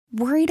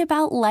Worried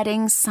about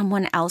letting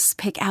someone else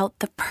pick out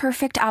the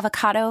perfect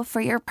avocado for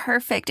your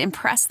perfect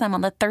impress them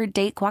on the third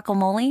date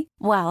guacamole?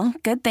 Well,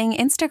 good thing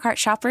Instacart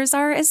shoppers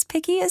are as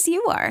picky as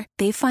you are.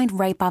 They find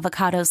ripe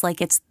avocados like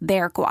it's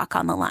their guac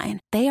on the line.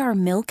 They are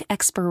milk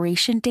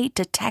expiration date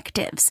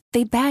detectives.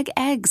 They bag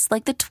eggs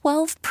like the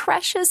 12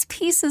 precious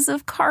pieces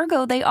of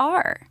cargo they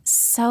are.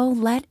 So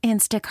let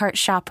Instacart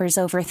shoppers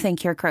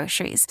overthink your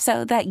groceries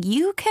so that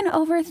you can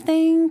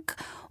overthink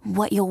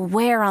what you'll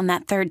wear on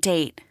that third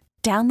date.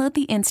 Download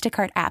the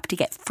Instacart app to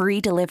get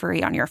free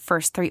delivery on your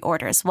first 3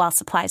 orders while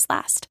supplies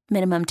last.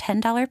 Minimum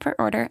 $10 per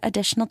order.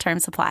 Additional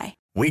terms apply.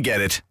 We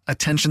get it.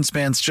 Attention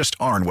spans just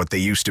aren't what they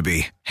used to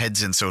be.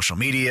 Heads in social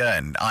media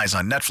and eyes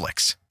on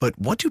Netflix. But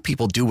what do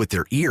people do with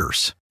their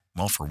ears?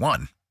 Well, for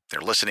one, they're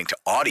listening to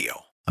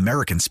audio.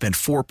 Americans spend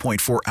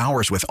 4.4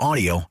 hours with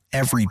audio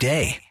every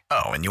day.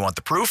 Oh, and you want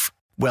the proof?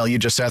 Well, you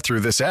just sat through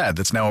this ad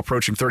that's now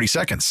approaching 30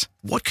 seconds.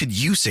 What could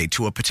you say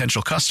to a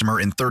potential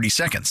customer in 30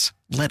 seconds?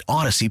 Let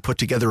Odyssey put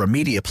together a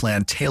media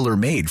plan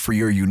tailor-made for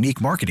your unique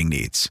marketing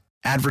needs.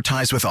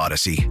 Advertise with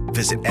Odyssey.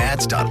 Visit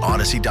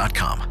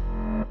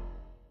ads.odyssey.com.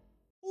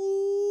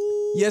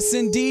 Yes,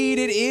 indeed.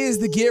 It is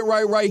the Get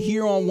right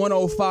here on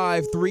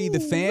 105.3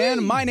 The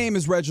Fan. My name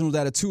is Reginald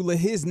Adetula.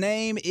 His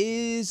name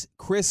is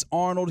Chris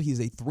Arnold.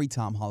 He's a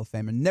 3-time Hall of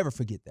Famer. Never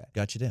forget that.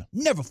 Got you down.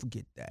 Never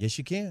forget that. Yes,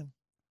 you can.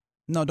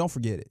 No, don't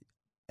forget it.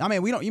 I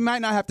mean, you might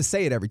not have to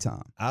say it every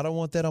time. I don't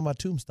want that on my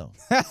tombstone.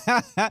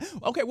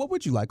 Okay, what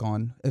would you like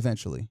on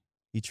eventually?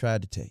 He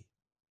tried to tell you.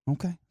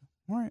 Okay.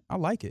 All right. I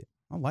like it.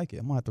 I'm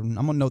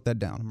gonna note that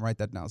down. I'm gonna write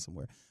that down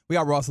somewhere. We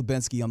got Ross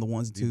Lubinsky on the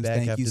ones and twos.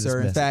 Thank you,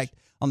 sir. In fact,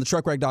 on the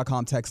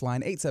truckwreck.com text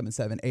line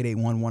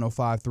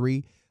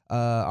 877-881-1053.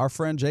 Our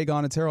friend Jay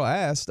Gonatero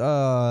asked,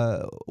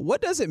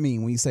 what does it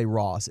mean when you say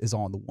Ross is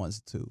on the ones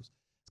and twos?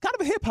 It's kind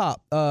of a hip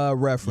hop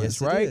reference,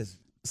 yes, right? It is.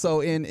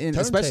 So in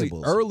especially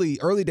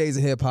early days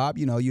of hip hop,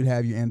 you'd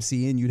have your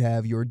MC and you'd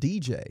have your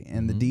DJ,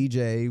 and the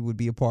DJ would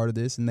be a part of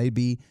this, and they'd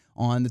be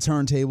on the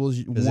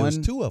turntables. There's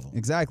 2 of them.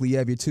 Exactly. You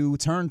have your 2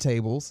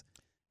 turntables,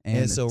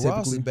 and so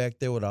Ross is back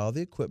there with all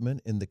the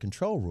equipment in the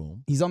control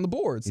room. He's on the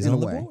boards. He's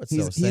on the boards.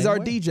 He's our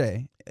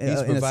DJ.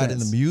 He's providing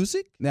the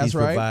music. That's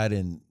right. He's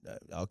providing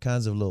all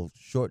kinds of little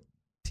short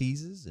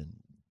teases and.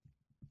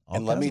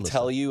 And let me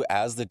tell you,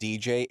 as the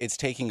DJ, it's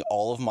taking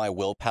all of my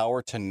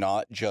willpower to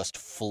not just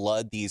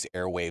flood these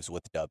airwaves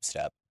with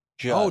dubstep.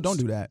 Don't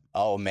do that.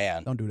 Oh,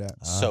 man. Don't do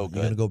that. So good.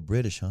 You're going to go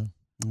British, huh?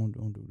 Don't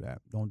do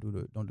that. Don't do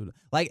that.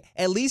 Like,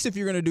 at least if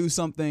you're going to do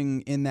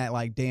something in that,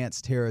 like,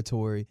 dance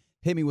territory,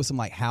 hit me with some,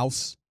 like,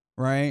 house,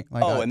 right?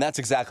 Like, and that's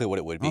exactly what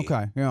it would be.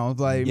 Okay.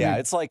 Like, yeah,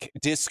 it's like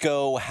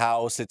disco,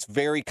 house. It's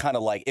very kind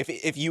of like,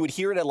 if you would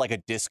hear it at, like, a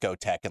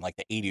discotheque in, like,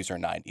 the 80s or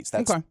 90s,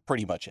 that's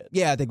pretty much it.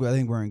 Yeah, I think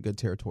we're in good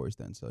territories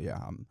then, so yeah.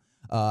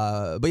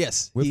 But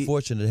yes. We're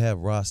fortunate to have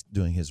Ross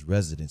doing his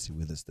residency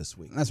with us this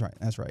week. That's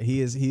right.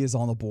 He is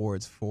on the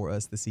boards for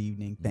us this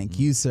evening. Thank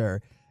you, sir.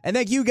 And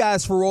thank you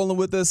guys for rolling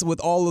with us with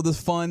all of the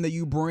fun that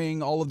you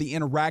bring, all of the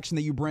interaction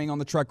that you bring on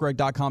the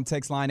truckwreck.com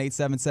text line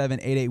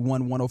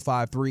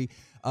 877-881-1053.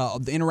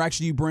 The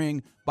interaction you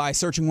bring by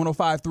searching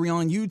 105.3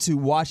 on YouTube,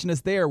 watching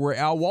us there, where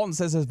Al Walton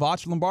says, has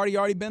Voch Lombardi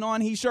already been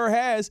on? He sure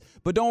has,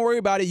 but don't worry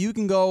about it. You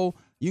can go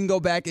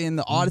back in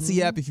the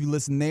Odyssey app if you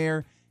listen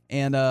there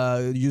and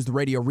use the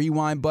radio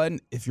rewind button.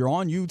 If you're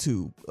on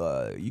YouTube,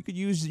 you could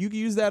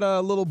use that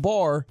little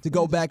bar to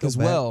go back as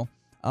well.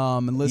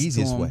 And listen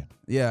easiest to him. way.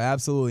 Yeah,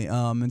 absolutely.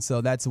 And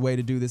so that's a way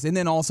to do this. And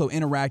then also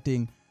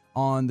interacting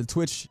on the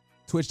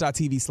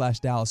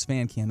twitch.tv/Dallas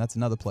Fan Cam. That's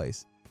another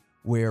place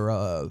where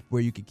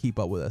you can keep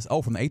up with us.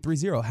 Oh, from the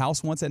 830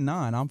 House once at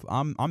 9.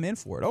 I'm in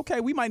for it.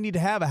 Okay, we might need to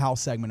have a house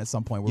segment at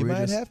some point. Where you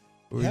might have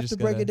to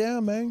break it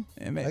down, man.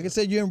 Like I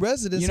said, you're in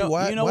residency.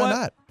 Why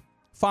not?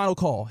 Final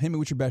call. Hit me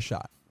with your best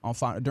shot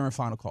during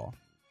final call.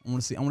 I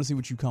want to see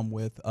what you come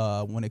with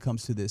when it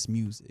comes to this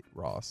music,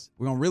 Ross.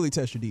 We're gonna really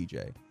test your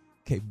DJ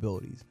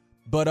capabilities.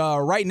 But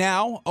right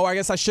now, I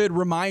guess I should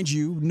remind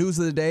you, news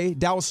of the day,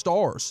 Dallas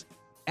Stars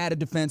added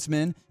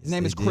defenseman. His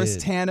name is Chris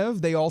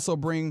Tanev. They also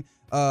bring,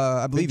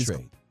 I believe big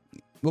trade.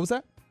 What was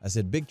that? I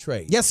said big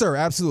trade. Yes, sir,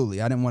 absolutely.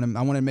 I wanted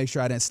to make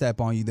sure I didn't step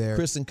on you there.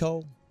 Chris and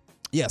Cole?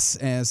 Yes,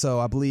 and so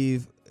I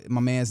believe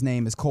my man's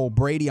name is Cole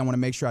Brady. I want to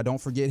make sure I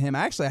don't forget him.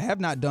 Actually, I have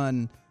not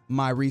done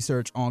my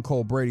research on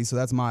Cole Brady, so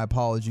that's my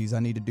apologies. I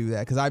need to do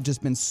that because I've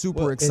just been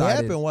super excited. It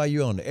happened while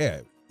you're on the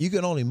air. You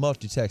can only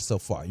multitask so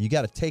far. You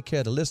got to take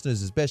care of the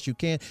listeners as best you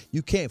can.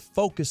 You can't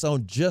focus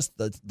on just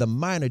the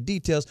minor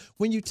details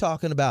when you're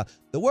talking about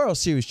the World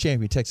Series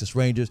champion Texas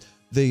Rangers,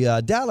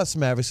 the Dallas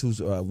Mavericks,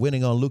 who's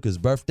winning on Luka's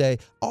birthday,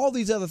 all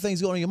these other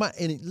things going on in your mind,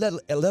 and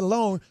let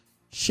alone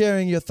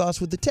sharing your thoughts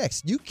with the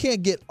text. You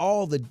can't get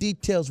all the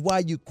details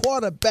while you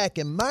quarterback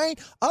in mind.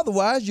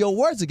 Otherwise, your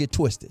words will get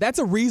twisted. That's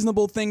a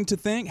reasonable thing to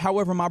think.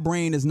 However, my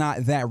brain is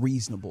not that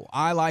reasonable.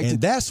 And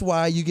that's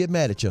why you get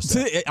mad at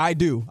yourself. I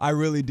do. I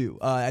really do.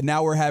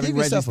 Now we're having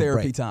Reggie's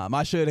therapy time.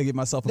 I should have given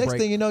myself a break.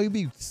 Next thing you know, you'll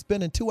be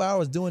spending 2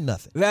 hours doing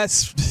nothing.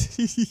 That's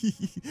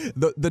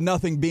the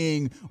nothing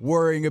being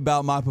worrying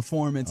about my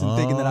performance and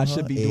thinking that I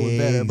should be doing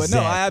better. But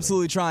no, I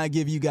absolutely try and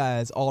give you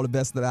guys all the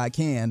best that I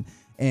can.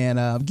 And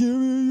I'm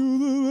giving you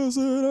the best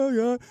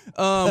that I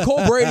got.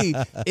 Cole Brady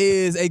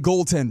is a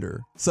goaltender.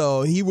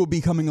 So he will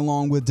be coming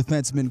along with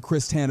defenseman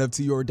Chris Tanev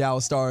to your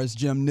Dallas Stars.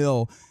 Jim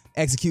Nill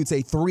executes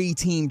a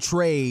 3-team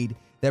trade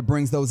that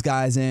brings those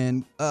guys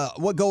in.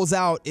 What goes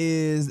out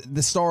is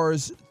the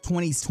Stars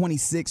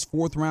 2026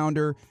 fourth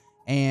rounder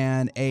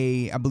and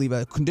I believe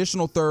a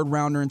conditional third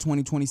rounder in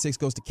 2026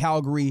 goes to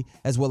Calgary,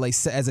 as well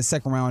as a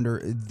second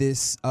rounder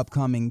this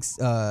upcoming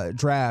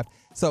draft.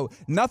 So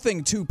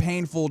nothing too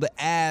painful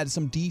to add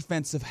some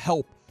defensive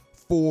help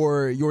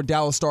for your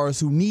Dallas Stars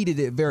who needed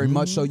it very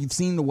much. So you've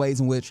seen the ways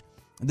in which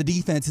the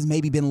defense has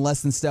maybe been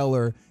less than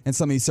stellar in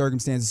some of these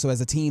circumstances. So as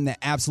a team that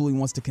absolutely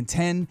wants to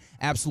contend,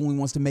 absolutely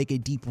wants to make a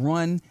deep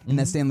run in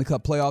that Stanley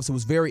Cup playoffs, it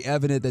was very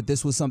evident that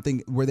this was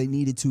something where they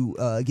needed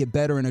to get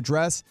better and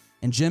address.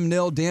 And Jim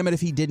Nill, damn it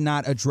if he did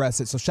not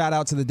address it. So shout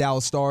out to the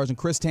Dallas Stars and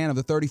Chris Tanev,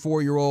 the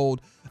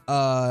 34-year-old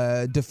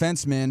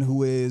defenseman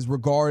who is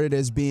regarded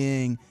as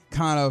being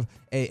kind of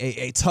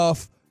a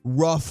tough,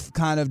 rough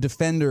kind of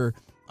defender.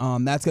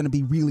 That's going to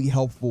be really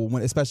helpful,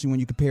 especially when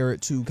you compare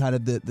it to kind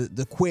of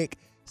the quick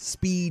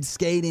speed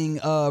skating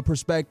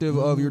perspective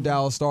of your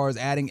Dallas Stars.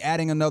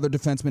 Adding another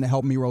defenseman to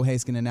help Miro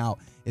Heiskanen out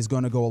is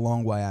going to go a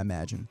long way, I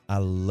imagine. I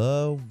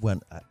love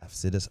when I've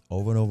said this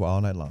over and over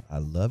all night long. I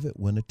love it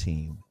when a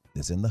team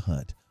that's in the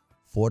hunt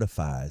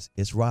fortifies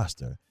its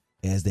roster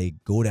as they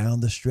go down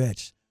the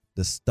stretch.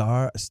 The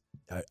Stars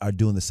are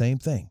doing the same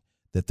thing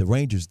that the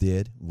Rangers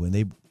did when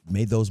they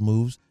made those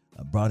moves,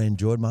 brought in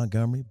Jordan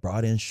Montgomery,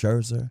 brought in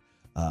Scherzer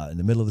in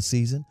the middle of the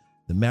season.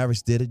 The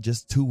Mavericks did it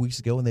just 2 weeks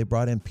ago when they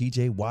brought in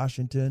P.J.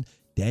 Washington,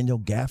 Daniel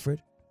Gafford.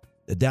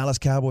 The Dallas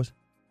Cowboys.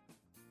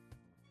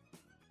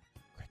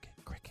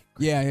 Cricket.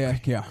 Yeah.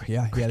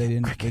 They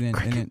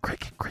didn't.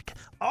 Cricket.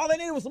 All they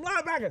needed was some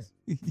linebackers.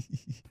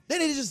 They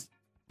needed to just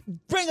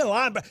bring a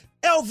linebacker.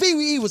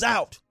 LVE was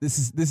out.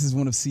 This is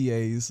one of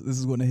CA's. This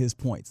is one of his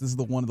points. This is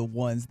one of the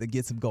ones that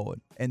gets him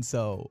going. And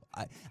so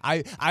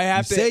I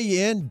have to say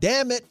you in.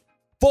 Damn it,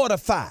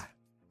 fortify.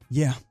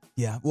 Yeah.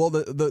 Well,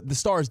 the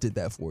Stars did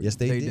that for you. Yes,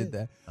 they did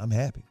that. I'm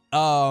happy.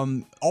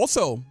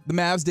 Also, the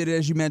Mavs did it,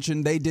 as you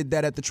mentioned. They did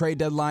that at the trade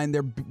deadline.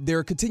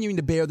 They're continuing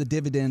to bear the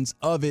dividends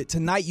of it.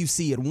 Tonight, you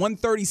see it.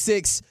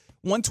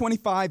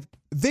 136-125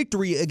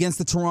 victory against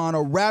the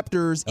Toronto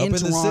Raptors in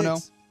Toronto.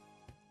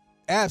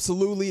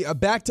 Absolutely.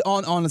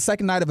 On the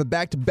second night of a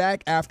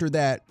back-to-back after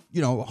that,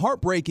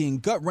 heartbreaking,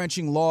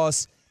 gut-wrenching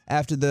loss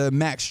after the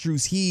Max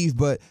Strus heave.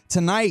 But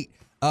tonight,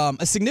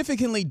 a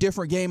significantly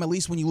different game, at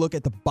least when you look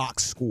at the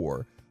box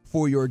score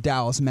for your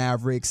Dallas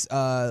Mavericks.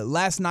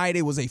 Last night,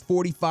 it was a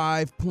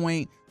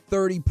 45-point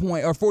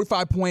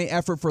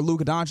effort for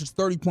Luka Doncic,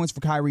 30 points for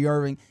Kyrie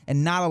Irving,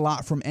 and not a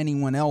lot from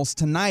anyone else.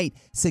 Tonight,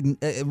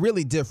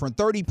 really different.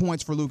 30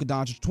 points for Luka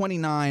Doncic,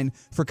 29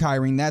 for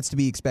Kyrie, and that's to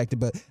be expected.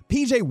 But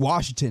P.J.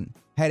 Washington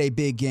had a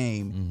big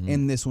game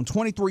in this one.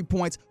 23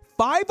 points,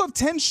 5 of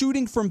 10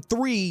 shooting from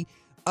 3,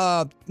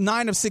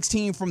 9 of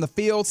 16 from the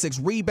field, 6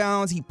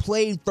 rebounds. He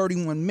played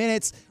 31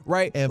 minutes,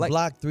 right? And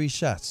blocked 3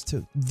 shots,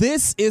 too.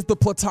 This is the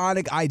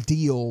platonic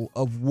ideal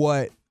of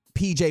what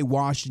P.J.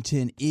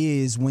 Washington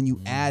is when you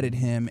added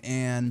him.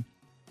 And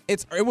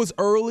it was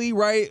early,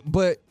 right?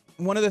 But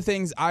one of the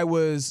things I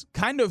was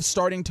kind of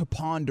starting to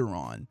ponder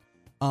on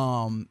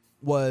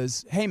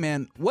was, hey,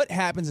 man, what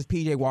happens if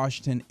P.J.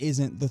 Washington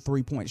isn't the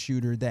three-point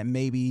shooter that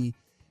maybe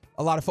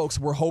a lot of folks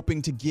were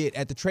hoping to get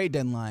at the trade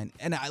deadline?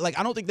 And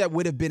I don't think that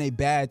would have been a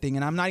bad thing.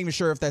 And I'm not even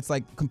sure if that's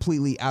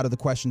completely out of the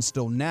question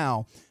still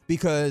now,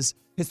 because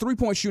his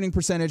three-point shooting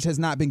percentage has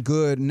not been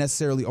good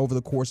necessarily over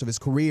the course of his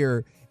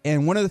career.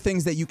 And one of the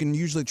things that you can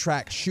usually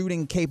track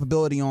shooting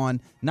capability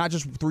on, not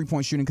just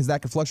three-point shooting, because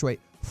that can fluctuate,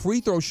 free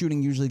throw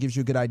shooting usually gives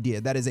you a good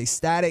idea. That is a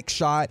static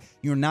shot.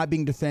 You're not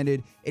being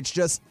defended. It's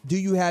just, do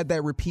you have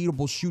that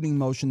repeatable shooting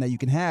motion that you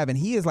can have? And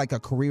he is like a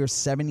career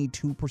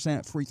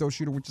 72% free throw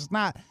shooter, which is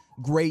not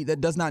great.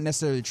 That does not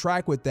necessarily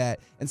track with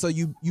that. And so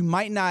you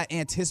might not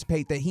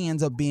anticipate that he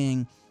ends up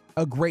being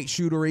a great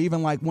shooter, or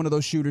even like one of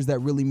those shooters that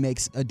really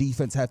makes a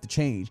defense have to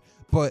change.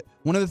 But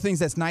one of the things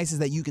that's nice is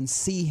that you can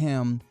see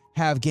him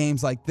have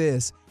games like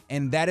this,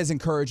 and that is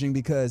encouraging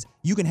because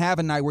you can have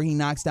a night where he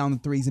knocks down the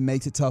threes and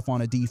makes it tough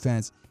on a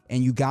defense,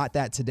 and you got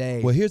that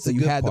today. Well, here's so the you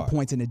good had part. The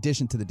points in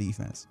addition to the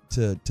defense.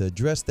 To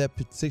address that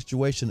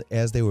situation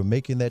as they were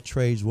making that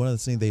trade, one of the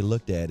things they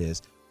looked at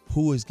is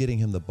who is getting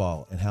him the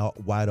ball and how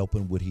wide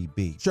open would he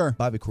be. Sure.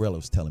 Bobby Carrello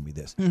was telling me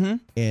this.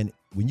 And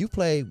when you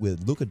play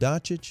with Luka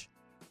Doncic,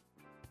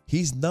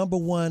 He's number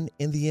one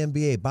in the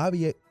NBA.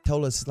 Bobby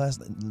told us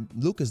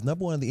Luka's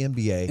number one in the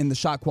NBA. In the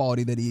shot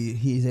quality that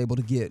he's able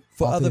to get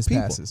for off other his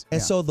people. passes.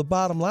 And so the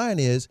bottom line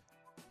is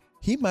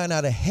he might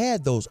not have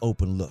had those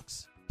open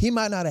looks. He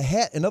might not have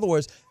had, in other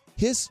words,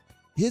 his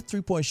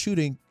three-point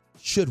shooting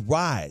should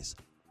rise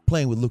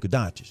playing with Luka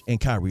Doncic and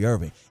Kyrie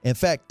Irving. In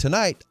fact,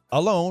 tonight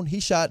alone,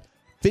 he shot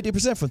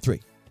 50% from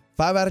three,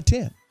 5 out of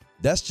 10.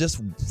 That's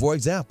just for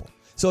example.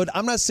 So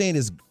I'm not saying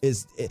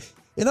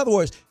in other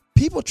words,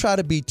 people try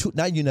to be too,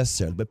 not you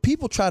necessarily, but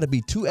people try to be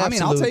too absolute. I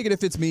mean, I'll take it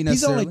if it's me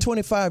necessarily. He's only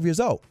 25 years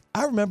old.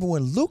 I remember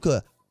when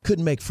Luka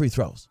couldn't make free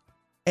throws.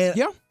 And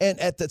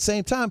at the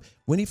same time,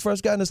 when he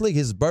first got in this league,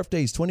 his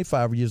birthday, he's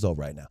 25 years old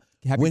right now.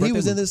 When he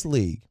was in this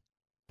league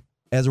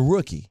as a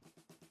rookie,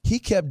 he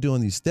kept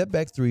doing these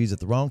step-back threes at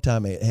the wrong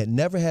time. He had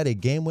never had a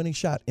game-winning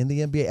shot in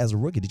the NBA as a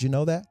rookie. Did you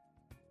know that?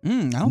 I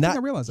don't think I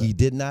realized that. He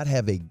did not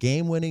have a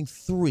game-winning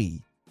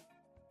three,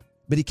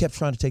 but he kept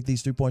trying to take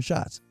these three-point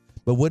shots.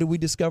 But what did we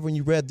discover when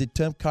you read the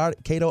Tim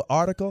Cato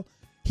article?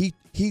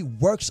 He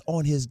works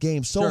on his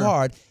game so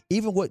hard,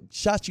 even with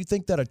shots you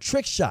think that are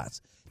trick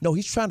shots. No,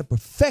 he's trying to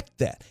perfect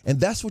that. And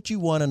that's what you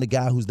want in a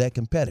guy who's that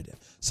competitive.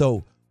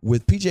 So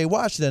with P.J.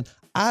 Washington,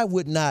 I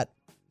would not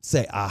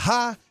say,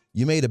 aha,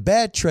 you made a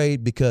bad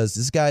trade because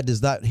this guy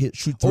does not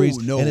shoot threes.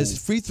 Oh, no. And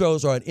his free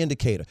throws are an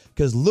indicator.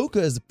 Because Luka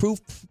is proof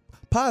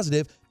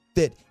positive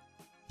that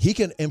he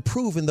can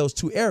improve in those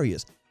two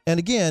areas. And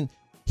again,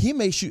 he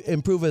may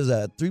improve as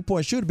a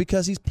three-point shooter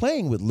because he's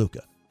playing with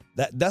Luka.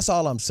 That's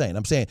all I'm saying.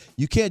 I'm saying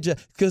you can't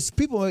just because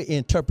people may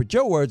interpret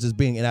your words as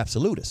being an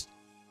absolutist.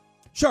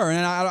 Sure,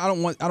 and I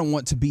don't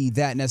want to be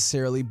that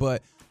necessarily,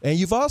 but and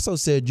you've also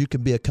said you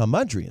can be a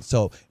curmudgeon.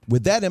 So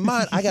with that in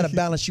mind, I got to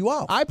balance you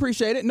off. I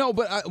appreciate it. No,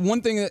 but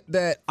one thing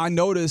that I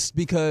noticed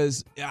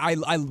because I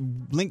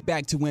linked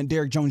back to when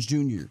Derrick Jones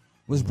Jr.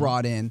 was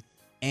brought in.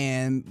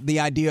 And the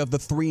idea of the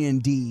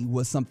 3-and-D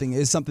is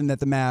something that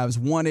the Mavs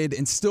wanted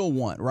and still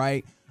want,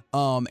 right?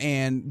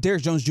 And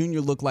Derrick Jones Jr.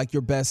 looked like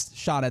your best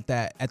shot at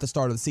that at the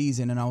start of the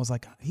season. And I was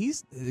like,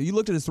 you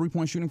looked at his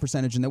three-point shooting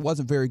percentage, and it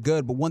wasn't very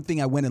good. But one thing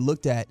I went and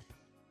looked at,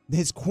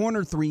 his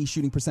corner three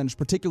shooting percentage,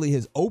 particularly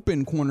his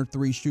open corner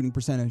three shooting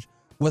percentage,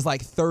 was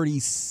like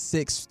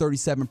 36,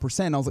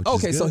 37%. I was like,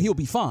 okay, so he'll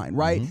be fine,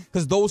 right?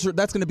 Because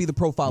that's going to be the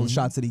profile of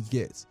shots that he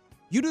gets.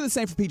 You do the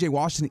same for P.J.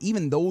 Washington.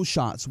 Even those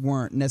shots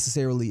weren't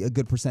necessarily a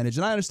good percentage.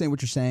 And I understand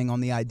what you're saying on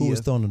the idea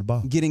of throwing the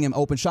ball, getting him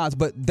open shots,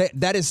 but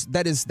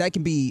that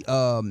can be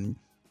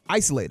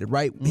isolated,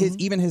 right?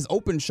 Even his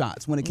open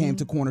shots when it came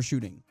to corner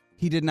shooting,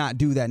 he did not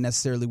do that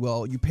necessarily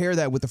well. You pair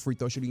that with the free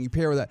throw shooting, you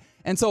pair with that,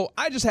 and so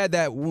I just had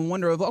that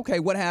wonder of, okay,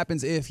 what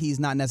happens if he's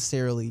not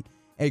necessarily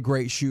a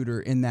great shooter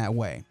in that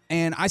way?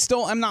 And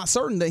I'm not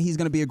certain that he's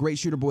going to be a great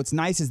shooter, but what's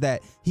nice is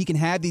that he can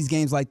have these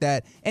games like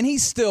that, and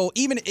he's still,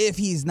 even if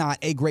he's not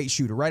a great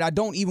shooter, right? I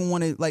don't even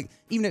want to,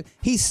 even if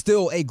he's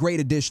still a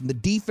great addition. The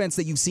defense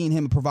that you've seen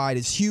him provide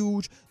is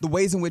huge. The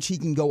ways in which he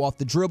can go off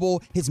the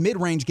dribble, his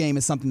mid-range game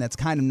is something that's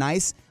kind of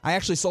nice. I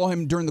actually saw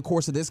him during the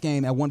course of this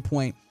game at one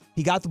point.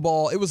 He got the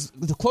ball. It was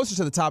closer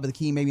to the top of the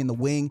key, maybe in the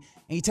wing.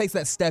 And he takes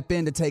that step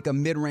in to take a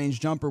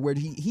mid-range jumper where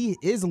he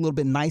is a little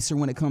bit nicer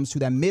when it comes to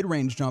that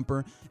mid-range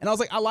jumper. And I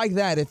was like, I like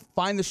that.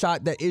 Find the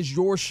shot that is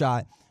your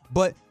shot.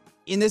 But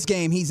in this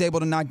game, he's able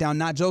to knock down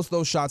not just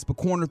those shots, but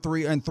corner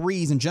three and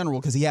threes in general,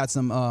 because he had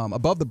some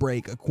above the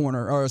break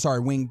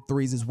wing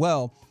threes as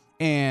well.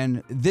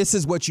 And this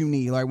is what you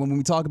need. Like when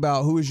we talk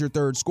about who is your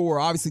third scorer,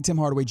 obviously Tim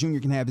Hardaway Jr.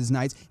 can have his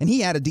nights. And he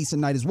had a decent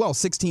night as well.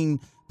 16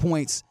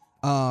 points.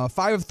 5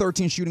 of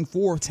 13 shooting,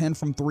 4 of 10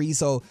 from 3.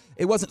 So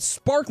it wasn't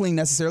sparkling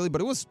necessarily, but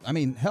it was,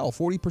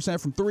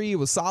 40% from 3. It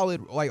was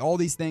solid. Like all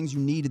these things, you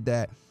needed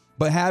that.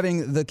 But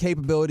having the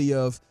capability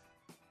of,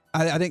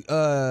 I think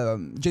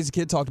Jason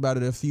Kidd talked about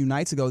it a few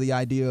nights ago, the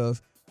idea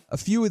of a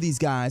few of these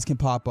guys can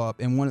pop up.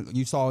 And one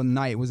you saw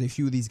tonight was a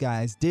few of these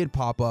guys did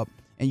pop up.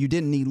 And you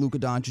didn't need Luka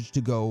Doncic to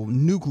go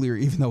nuclear,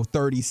 even though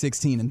 30,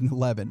 16, and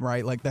 11,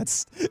 right? Like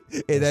that's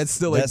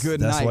still a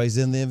good night. That's why he's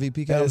in the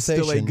MVP conversation. That's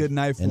still a good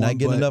night for him. And not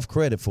getting enough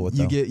credit for it,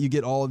 though. You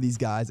get all of these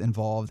guys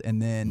involved, and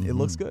then it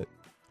looks good.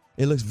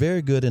 It looks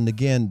very good. And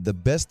again, the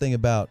best thing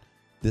about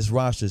this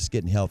roster is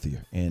getting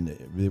healthier. And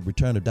the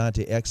return of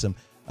Dante Exum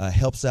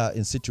helps out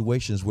in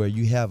situations where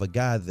you have a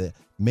guy that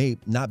may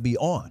not be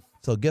on.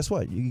 So guess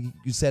what? You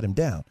set him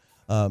down.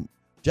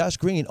 Josh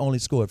Green only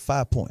scored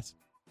 5 points.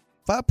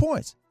 5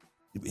 points.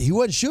 He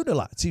wasn't shooting a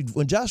lot. See,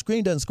 when Josh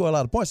Green doesn't score a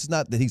lot of points, it's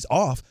not that he's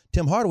off.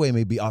 Tim Hardaway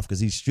may be off because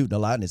he's shooting a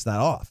lot and it's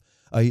not off.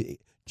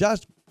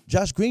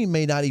 Josh Green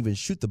may not even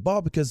shoot the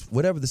ball because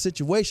whatever the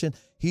situation,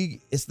 he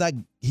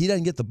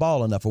doesn't get the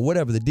ball enough or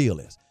whatever the deal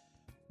is.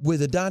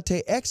 With a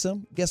Dante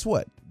Exum, guess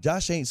what?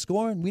 Josh ain't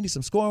scoring. We need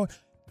some scoring.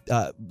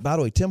 By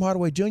the way, Tim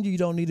Hardaway Jr., you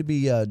don't need to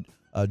be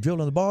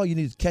dribbling the ball. You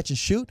need to catch and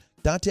shoot.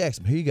 Dante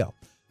Exum, here you go.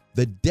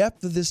 The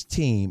depth of this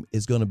team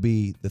is going to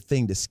be the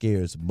thing that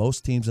scares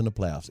most teams in the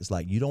playoffs. It's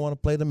like you don't want to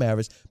play the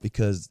Mavericks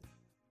because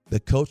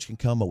the coach can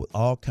come up with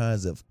all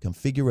kinds of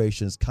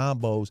configurations,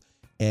 combos,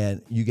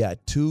 and you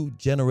got 2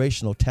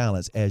 generational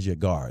talents as your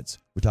guards.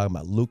 We're talking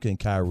about Luka and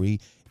Kyrie.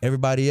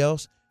 Everybody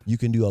else, You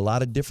can do a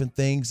lot of different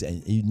things,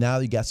 and now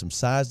you got some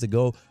size to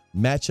go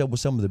match up with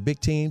some of the big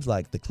teams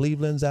like the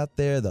Clevelands out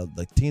there,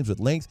 the teams with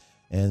length.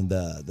 And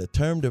the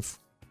term to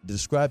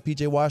describe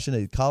P.J.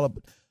 Washington, they call it,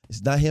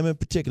 it's not him in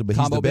particular, but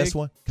Combo he's the best big?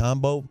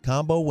 one.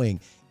 Combo wing.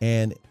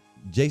 And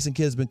Jason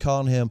Kidd's been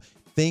calling him,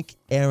 think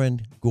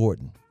Aaron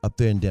Gordon up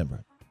there in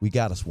Denver. We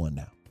got us one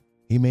now.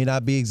 He may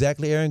not be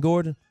exactly Aaron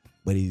Gordon,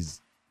 but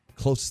he's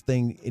closest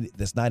thing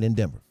that's not in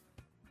Denver.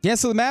 Yeah,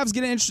 so the Mavs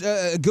get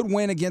a good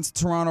win against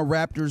the Toronto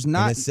Raptors. And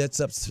it sets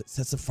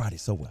up Friday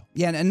so well.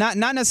 Yeah, and not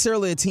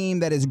necessarily a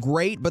team that is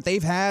great, but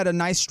they've had a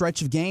nice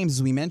stretch of games,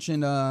 as we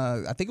mentioned.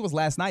 I think it was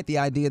last night, the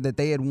idea that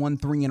they had won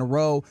 3 in a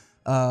row.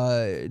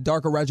 Darko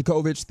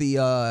Rajakovic,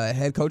 the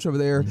head coach over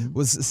there,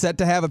 was set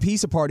to have a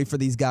pizza party for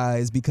these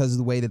guys because of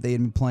the way that they had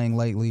been playing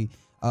lately.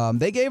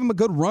 They gave them a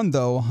good run,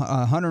 though.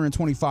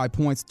 125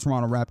 points the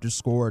Toronto Raptors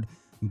scored.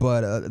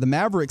 But the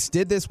Mavericks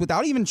did this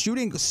without even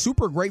shooting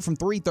super great from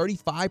 3,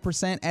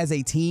 35% as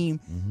a team.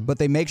 But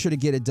they make sure to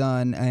get it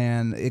done,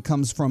 and it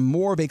comes from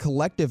more of a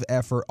collective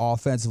effort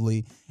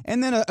offensively.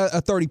 And then a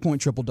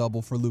 30-point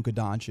triple-double for Luka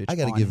Doncic. I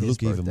got to give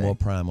Luka even more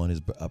prime on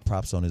his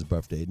props on his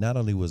birthday. Not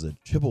only was a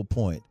triple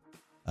point,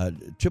 a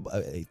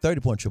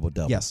 30-point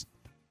triple-double. Yes.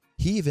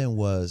 He even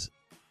was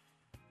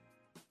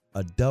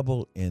a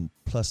double in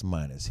plus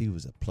minus. He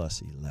was a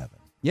plus 11.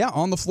 Yeah,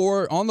 on the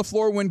floor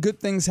when good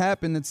things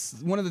happen.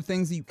 It's one of the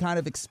things that you kind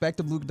of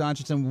expect of Luka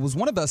Doncic, and was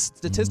one of the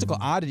statistical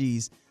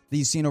oddities that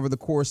you've seen over the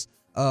course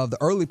of the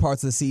early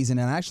parts of the season,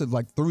 and actually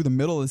like through the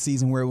middle of the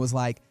season, where it was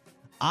like,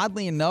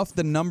 oddly enough,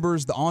 the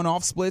numbers, the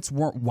on-off splits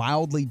weren't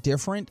wildly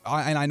different.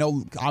 And I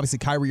know obviously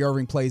Kyrie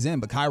Irving plays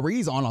in, but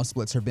Kyrie's on-off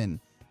splits have been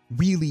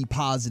really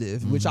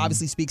positive, which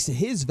obviously speaks to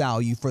his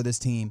value for this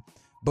team.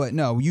 But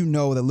no, you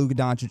know that Luka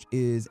Doncic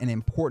is an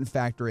important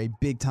factor, a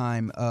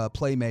big-time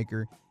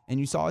playmaker. And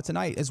you saw it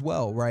tonight as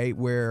well, right?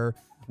 Where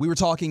we were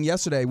talking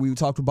yesterday, we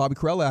talked with Bobby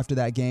Carell after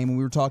that game, and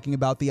we were talking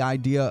about the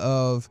idea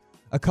of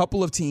a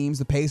couple of teams,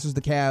 the Pacers,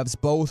 the Cavs,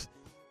 both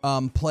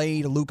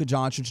played Luka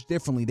Doncic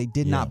differently. They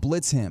did not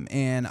blitz him.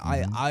 And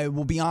I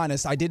will be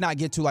honest, I did not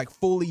get to like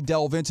fully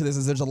delve into this,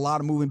 as there's a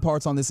lot of moving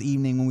parts on this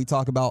evening when we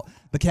talk about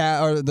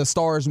the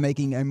Stars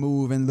making a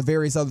move and the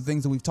various other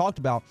things that we've talked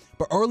about.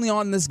 But early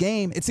on in this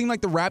game, it seemed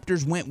like the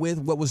Raptors went with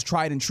what was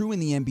tried and true in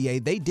the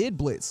NBA. They did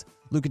blitz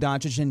Luka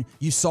Doncic, and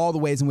you saw the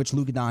ways in which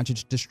Luka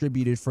Doncic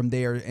distributed from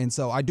there. And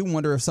so I do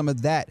wonder if some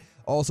of that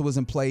also was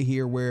in play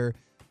here, where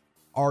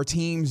our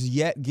teams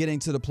yet getting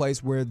to the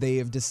place where they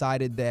have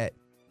decided that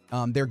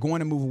they're going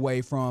to move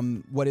away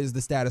from what is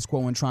the status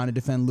quo and trying to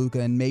defend Luka,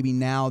 and maybe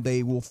now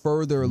they will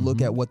further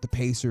look at what the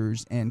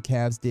Pacers and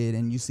Cavs did,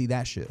 and you see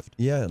that shift.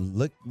 Yeah,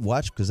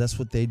 watch, because that's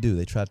what they do.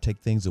 They try to take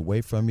things away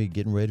from you,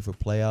 getting ready for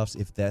playoffs,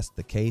 if that's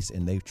the case,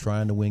 and they're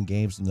trying to win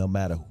games no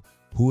matter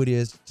who it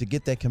is to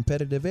get that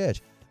competitive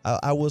edge.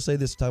 I will say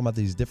this, talking about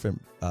these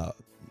different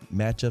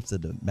matchups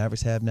that the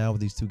Mavericks have now with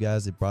these two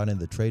guys they brought in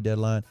the trade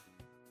deadline.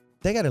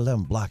 They got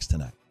 11 blocks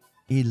tonight.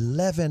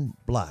 11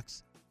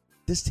 blocks.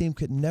 This team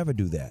could never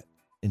do that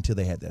until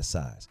they had that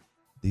size.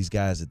 These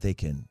guys that they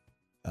can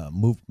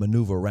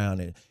maneuver around.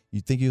 And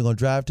you think you're going to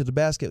drive to the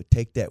basket,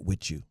 take that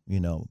with you.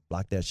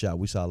 Block that shot.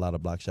 We saw a lot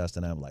of block shots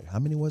tonight. I'm like, how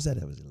many was that?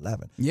 It was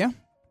 11. Yeah.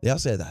 They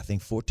also had, I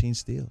think, 14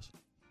 steals.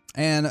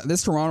 And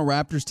this Toronto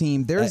Raptors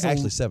team, there's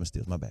actually 7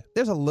 steals. My bad.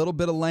 There's a little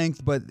bit of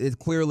length, but it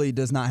clearly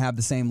does not have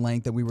the same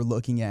length that we were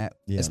looking at,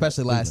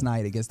 especially last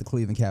night against the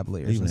Cleveland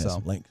Cavaliers. Cleveland has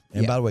some length.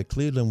 And by the way,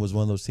 Cleveland was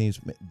one of those teams.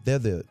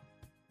 They're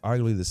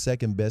arguably the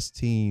second best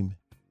team,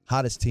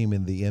 hottest team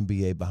in the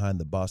NBA behind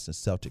the Boston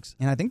Celtics.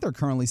 And I think they're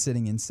currently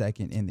sitting in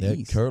second in the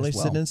East. They're currently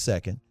sitting in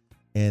second,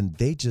 and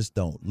they just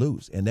don't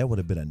lose. And that would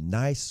have been a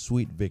nice,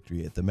 sweet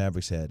victory if the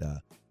Mavericks had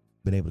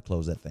been able to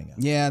close that thing out.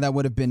 Yeah, that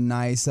would have been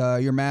nice.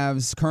 Your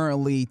Mavs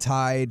currently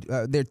tied.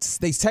 They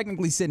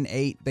technically sit in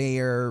 8. They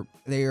are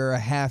a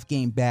half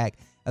game back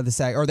of the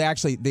SAC, or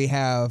they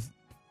have.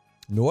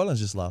 New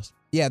Orleans just lost.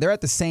 Yeah, they're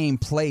at the same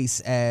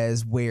place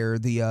as where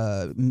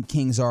the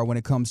Kings are when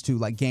it comes to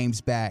like games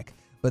back,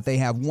 but they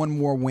have one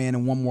more win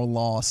and one more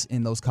loss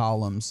in those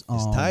columns.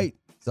 It's tight.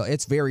 So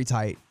it's very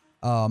tight.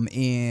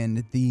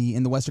 In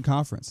the Western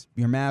Conference,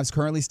 your Mavs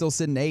currently still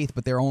sitting 8th,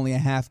 but they're only a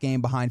half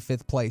game behind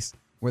 5th place,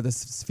 where the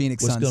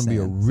Phoenix Suns. What's going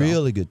to be a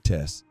really good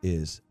test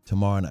is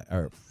tomorrow night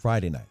or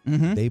Friday night.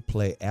 They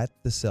play at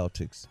the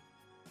Celtics,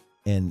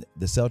 and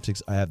the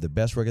Celtics have the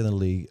best record in the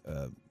league.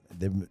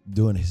 They're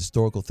doing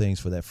historical things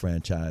for that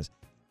franchise,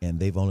 and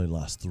they've only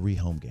lost 3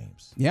 home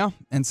games. Yeah,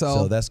 and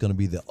so that's going to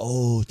be the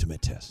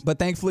ultimate test. But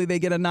thankfully, they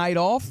get a night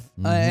off,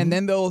 and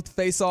then they'll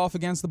face off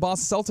against the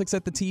Boston Celtics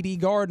at the TD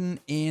Garden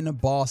in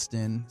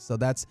Boston. So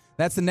that's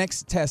the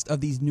next test of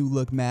these new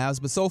look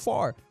Mavs. But so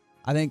far,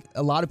 I think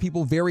a lot of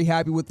people very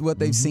happy with what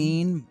they've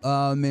seen,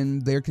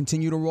 and they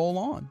continue to roll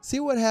on. See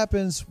what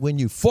happens when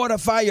you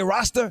fortify your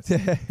roster,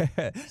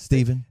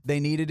 Stephen. They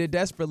needed it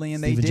desperately,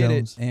 and Stephen they did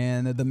Jones. it.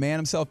 And the man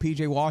himself,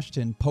 P.J.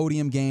 Washington,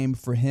 podium game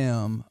for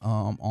him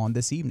on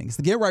this evening. It's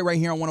the Get Right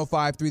here on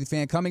 105.3 The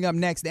Fan. Coming up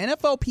next, the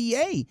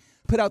NFLPA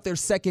put out their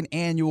second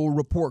annual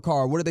report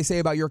card. What do they say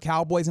about your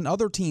Cowboys and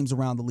other teams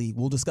around the league?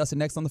 We'll discuss it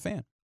next on The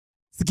Fan.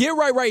 So get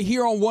right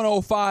here on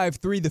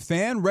 105.3 The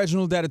Fan.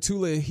 Reginald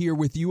Adetula here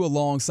with you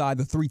alongside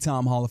the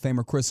three-time Hall of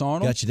Famer Chris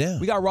Arnold. Got you down.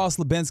 We got Ross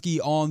Lubinsky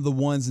on the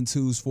ones and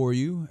twos for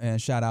you.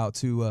 And shout out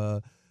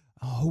to,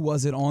 who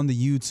was it on the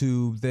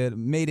YouTube that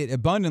made it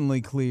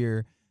abundantly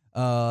clear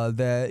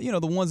that,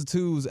 the ones and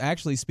twos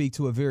actually speak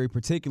to a very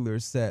particular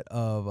set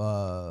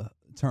of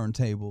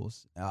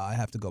turntables. I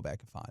have to go back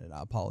and find it.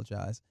 I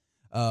apologize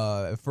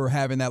for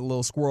having that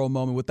little squirrel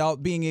moment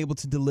without being able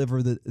to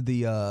deliver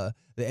the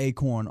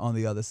acorn on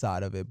the other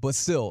side of it. But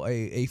still,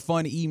 a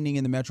fun evening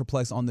in the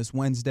Metroplex on this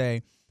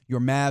Wednesday. Your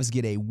Mavs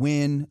get a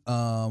win.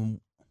 What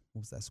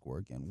was that score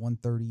again?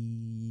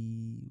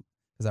 130.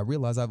 Because I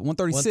realized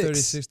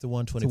 136 to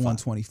 125.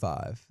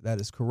 125. That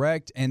is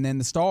correct. And then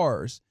the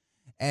Stars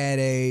at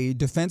a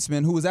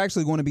defenseman who was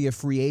actually going to be a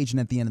free agent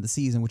at the end of the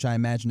season, which I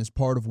imagine is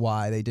part of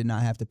why they did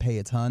not have to pay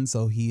a ton.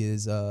 So he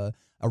is a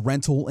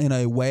rental in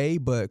a way.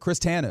 But Chris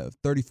Tanev,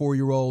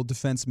 34-year-old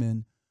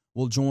defenseman,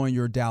 will join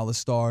your Dallas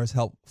Stars,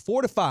 help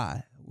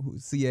fortify,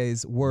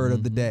 CA's word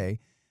of the day,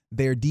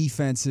 their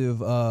defensive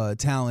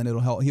talent.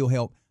 He'll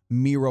help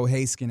Miro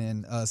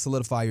Heiskanen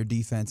solidify your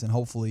defense and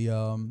hopefully,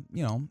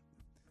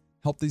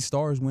 help these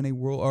Stars win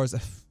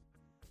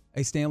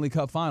a Stanley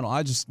Cup final.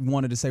 I just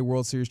wanted to say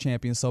World Series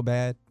champion so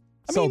bad.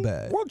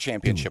 Bad. World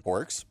Championship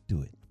works.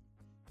 Do it.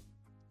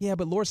 Yeah,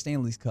 but Lord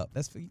Stanley's Cup.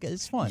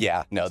 It's fun.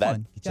 Yeah, no,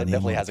 that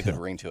definitely has a good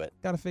ring to it.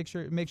 Got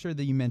to make sure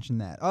that you mention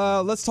that.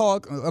 Let's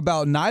talk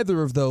about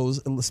neither of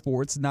those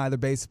sports, neither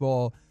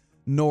baseball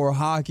nor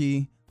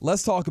hockey.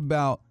 Let's talk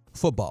about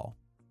football.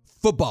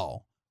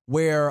 Football,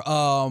 where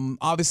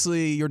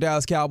obviously your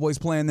Dallas Cowboys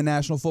play in the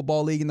National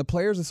Football League, and the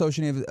Players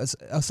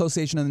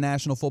Association of the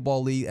National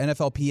Football League,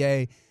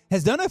 NFLPA,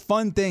 has done a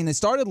fun thing. They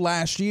started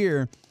last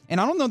year,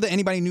 and I don't know that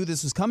anybody knew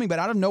this was coming, but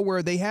out of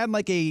nowhere, they had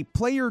like a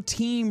player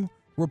team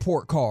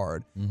report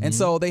card. And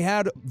so they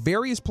had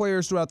various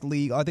players throughout the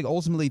league. I think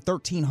ultimately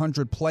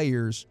 1,300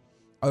 players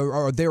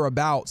or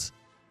thereabouts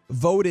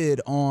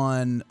voted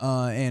on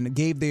and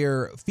gave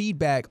their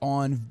feedback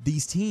on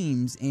these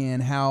teams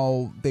and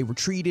how they were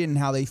treated and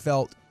how they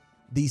felt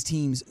these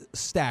teams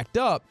stacked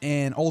up.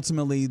 And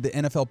ultimately the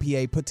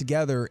NFLPA put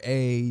together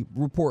a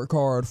report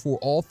card for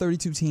all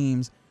 32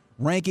 teams,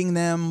 ranking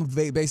them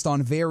based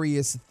on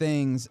various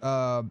things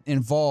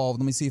involved.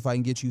 Let me see if I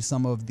can get you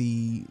some of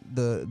the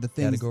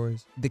things.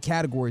 Categories. The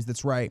categories,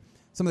 that's right.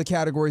 Some of the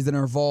categories that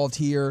are involved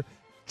here: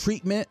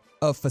 treatment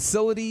of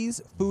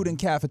facilities, food and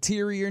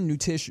cafeteria,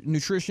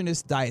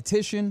 nutritionist,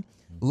 dietitian,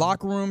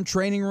 locker room,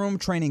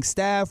 training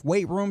staff,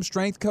 weight room,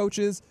 strength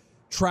coaches,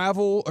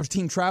 travel or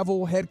team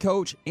travel, head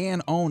coach,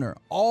 and owner.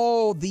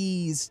 All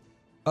these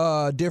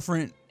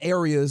different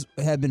areas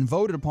have been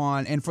voted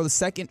upon, and for the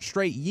second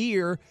straight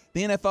year,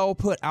 the NFL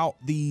put out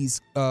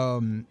these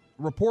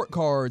report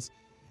cards.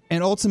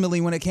 And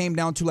ultimately, when it came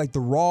down to like the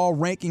raw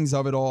rankings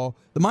of it all,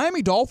 the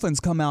Miami Dolphins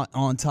come out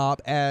on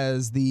top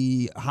as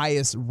the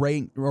highest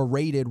ranked or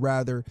rated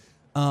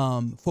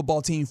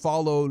football team,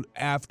 followed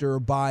after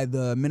by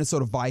the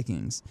Minnesota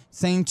Vikings.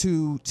 Same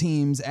two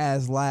teams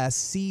as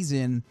last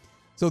season.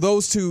 So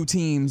those two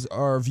teams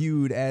are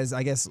viewed as,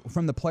 I guess,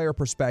 from the player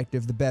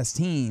perspective, the best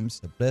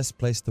teams. The best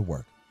place to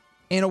work.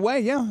 In a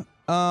way, yeah.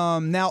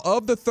 Now,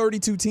 of the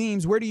 32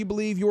 teams, where do you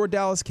believe your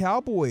Dallas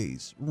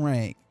Cowboys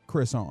rank,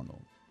 Chris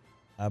Arnold?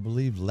 I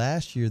believe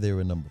last year they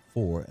were number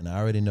 4, and I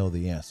already know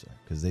the answer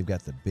because they've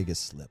got the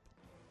biggest slip.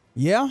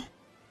 Yeah.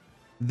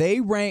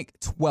 They rank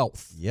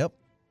 12th. Yep.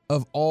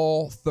 Of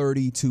all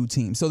 32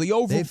 teams. So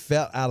they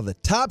fell out of the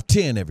top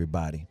 10,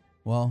 everybody.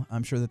 Well,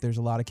 I'm sure that there's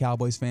a lot of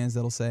Cowboys fans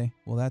that'll say,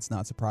 well, that's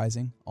not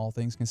surprising, all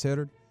things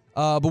considered.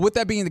 But with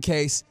that being the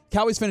case,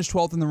 Cowboys finished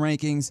 12th in the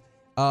rankings.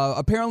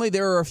 Apparently,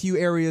 there are a few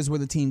areas where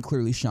the team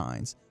clearly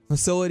shines.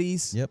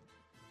 Facilities. Yep.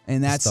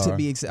 And that's to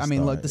be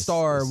look, the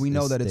Star, we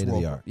know that it's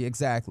world.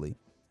 Exactly.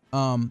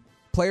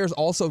 Players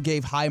also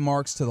gave high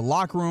marks to the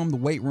locker room, the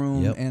weight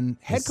room, and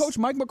head coach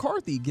Mike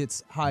McCarthy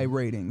gets high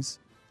ratings.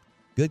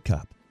 Good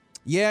cop.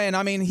 Yeah, and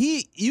I mean,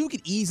 you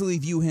could easily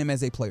view him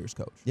as a player's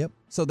coach. Yep.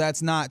 So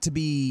that's not to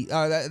be.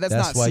 That's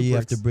not why you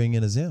have to bring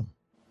in a Zim.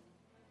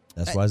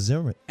 That's why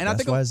Zimmer. And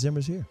that's why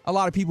Zimmer's here. A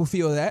lot of people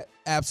feel that,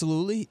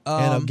 absolutely.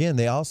 And again,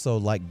 they also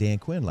liked Dan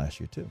Quinn last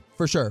year too.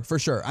 For sure.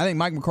 I think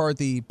Mike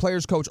McCarthy,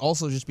 players coach,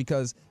 also just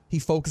because he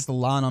focused a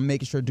lot on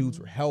making sure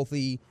dudes were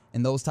healthy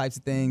and those types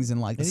of things,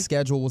 and like the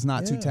schedule was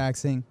not too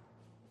taxing.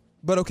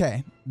 But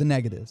okay, the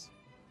negatives.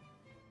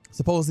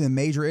 Supposedly the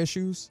major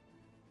issues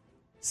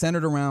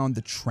centered around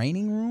the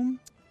training room.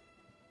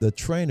 The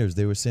trainers,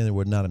 they were saying there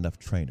were not enough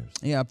trainers.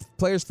 Yeah,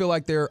 players feel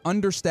like they're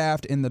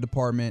understaffed in the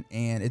department,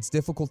 and it's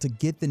difficult to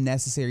get the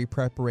necessary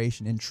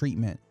preparation and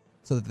treatment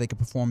so that they can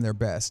perform their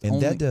best.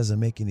 And that doesn't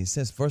make any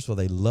sense. First of all,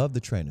 they love the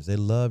trainers. They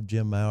love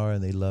Jim Maurer,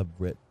 and they love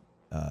Brett,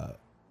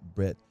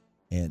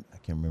 and I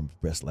can't remember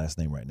Brett's last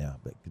name right now,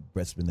 but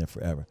Brett's been there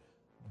forever.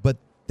 But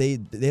they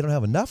don't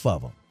have enough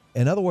of them.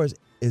 In other words,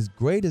 as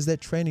great as that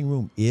training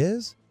room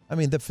is, I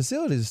mean, the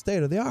facility is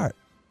state of the art.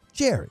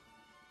 Jerry,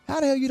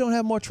 how the hell you don't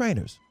have more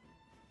trainers?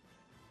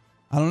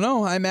 I don't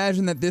know. I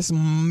imagine that this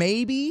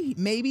maybe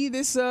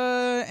this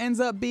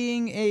ends up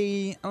being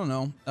a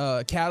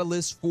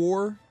catalyst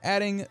for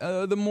adding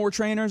the more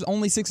trainers.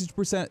 Only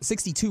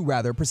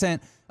 62%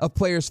 of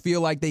players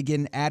feel like they get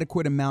an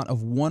adequate amount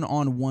of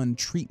one-on-one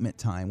treatment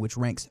time, which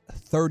ranks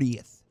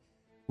 30th,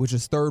 which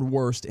is third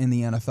worst in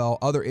the NFL.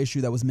 Other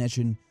issue that was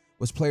mentioned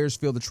was players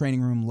feel the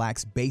training room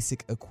lacks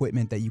basic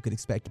equipment that you could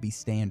expect to be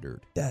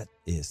standard. That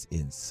is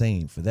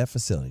insane for that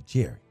facility,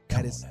 Jerry.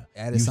 Come on now.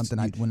 That is something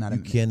I would not.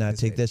 You cannot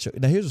take that shot.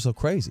 Now here's what's so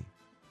crazy: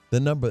 they're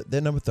number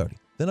 30.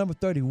 The number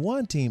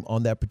 31 team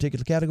on that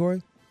particular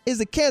category is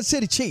the Kansas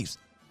City Chiefs.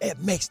 It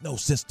makes no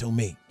sense to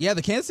me. Yeah,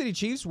 the Kansas City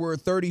Chiefs were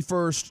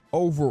 31st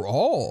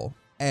overall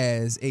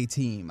as a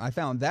team. I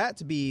found that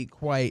to be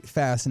quite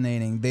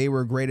fascinating. They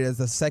were graded as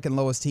the second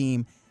lowest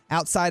team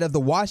outside of the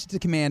Washington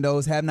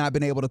Commandos. Have not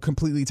been able to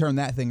completely turn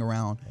that thing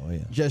around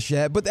just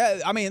yet. But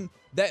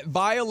that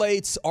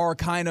violates our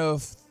kind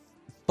of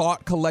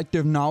thought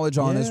collective knowledge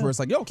on this, where it's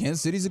like, yo,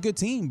 Kansas City's a good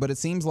team, but it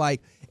seems like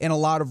in a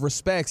lot of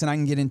respects, and I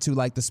can get into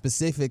like the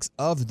specifics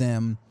of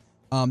them,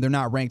 they're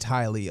not ranked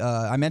highly.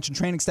 I mentioned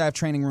training staff,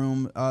 training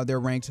room, they're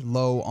ranked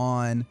low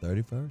on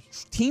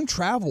 31st. Team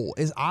travel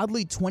is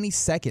oddly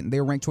 22nd. They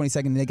were ranked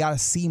 22nd. They got a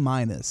C-.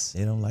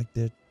 They don't like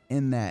their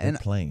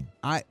plane.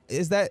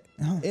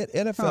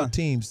 NFL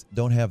teams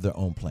don't have their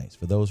own planes.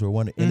 For those who are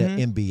wondering,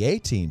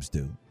 NBA teams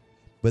do,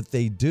 but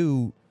they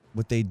do.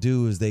 What they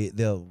do is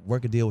they'll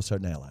work a deal with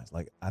certain airlines.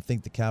 Like I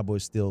think the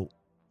Cowboys still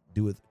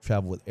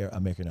travel with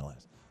American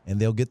Airlines, and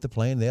they'll get the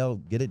plane, they'll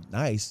get it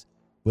nice,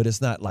 but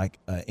it's not like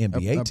an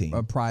NBA team,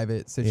 a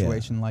private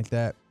situation like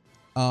that.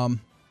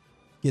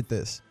 Get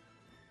this,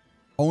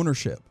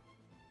 ownership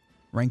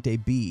ranked a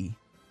B,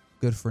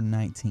 good for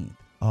 19th.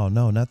 Oh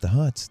no, not the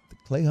Hunts, the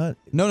Clay Hunt.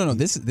 No.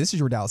 This is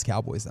your Dallas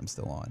Cowboys. I'm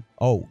still on.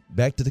 Oh,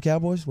 back to the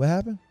Cowboys. What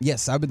happened?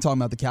 Yes, I've been talking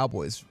about the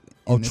Cowboys.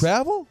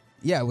 Travel?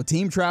 Yeah, with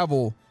team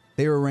travel.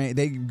 They were ranked,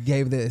 they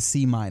gave the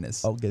C-.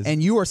 Okay.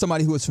 And you are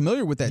somebody who is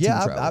familiar with that team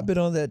travel. Yeah, I've been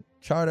on that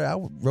charter. I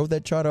wrote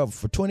that charter up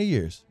for 20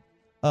 years.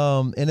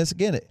 And it's I'm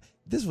going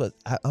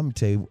to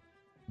tell you,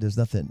 there's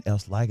nothing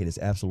else like it. It's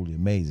absolutely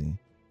amazing.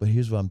 But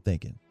here's what I'm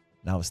thinking.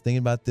 And I was thinking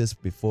about this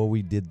before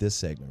we did this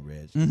segment,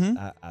 Reg.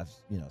 I've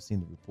seen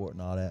the report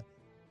and all that.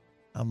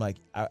 I'm like,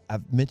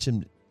 I've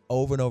mentioned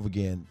over and over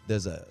again,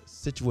 there's a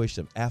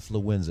situation of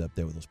affluenza up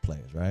there with those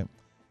players, right?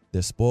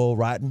 They're spoiled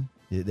rotten.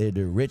 They're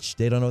rich.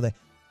 They don't know that.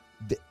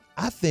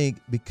 I think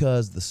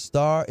because the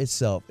star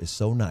itself is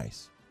so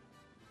nice,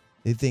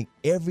 they think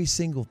every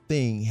single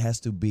thing has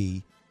to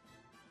be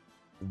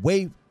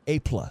way A+.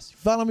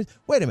 Follow me?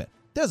 Wait a minute.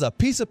 There's a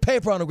piece of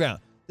paper on the ground.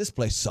 This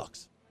place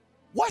sucks.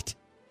 What?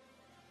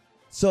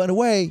 So in a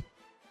way,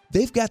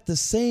 they've got the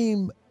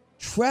same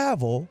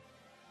travel,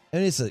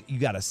 and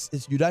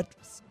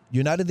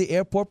you're not in the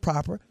airport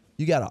proper.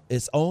 You got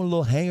its own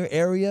little hangar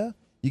area.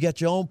 You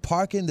got your own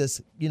parking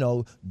that's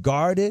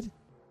guarded.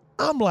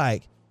 I'm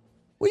like,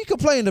 what are you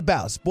complaining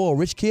about? Spoiled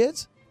rich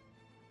kids?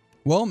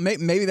 Well,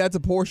 maybe that's a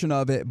portion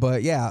of it,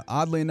 but yeah,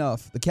 oddly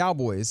enough, the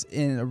Cowboys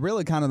in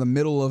really kind of the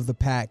middle of the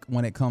pack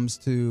when it comes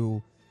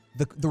to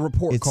the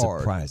report card.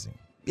 It's surprising.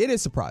 It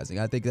is surprising.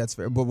 I think that's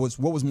fair. But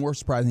what was more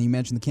surprising, you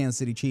mentioned the Kansas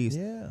City Chiefs.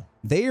 Yeah.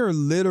 They are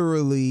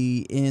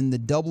literally in the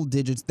double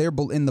digits. They're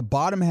in the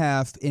bottom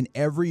half in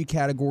every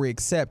category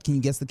except, can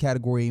you guess the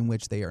category in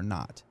which they are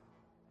not?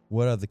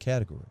 What are the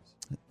categories?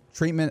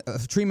 Treatment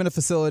of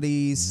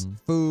facilities,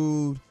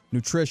 food,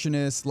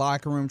 nutritionists,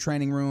 locker room,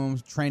 training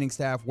rooms, training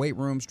staff, weight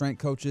room, strength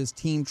coaches,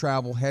 team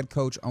travel, head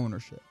coach,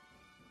 ownership.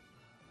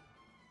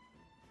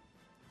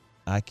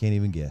 I can't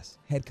even guess.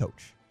 Head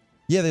coach.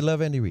 Yeah, they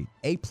love Andy Reid.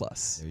 A+.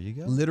 There you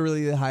go.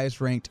 Literally the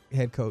highest ranked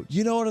head coach.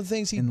 You know one of the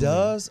things he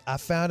does? I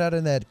found out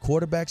in that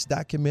quarterbacks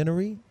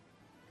documentary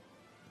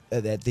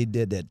that they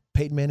did, that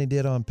Peyton Manning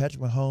did on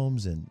Patrick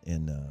Mahomes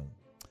and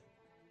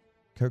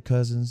Kirk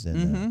Cousins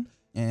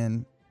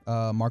and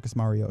Marcus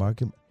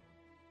Mariota.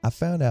 I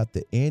found out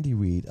that Andy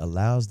Reid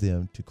allows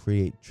them to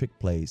create trick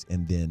plays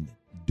and then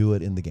do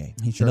it in the game.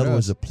 He sure in other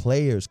words, does. the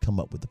players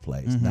come up with the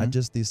plays, not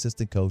just the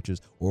assistant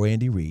coaches or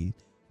Andy Reid.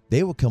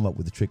 They would come up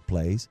with the trick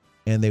plays,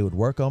 and they would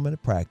work on them in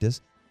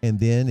practice. And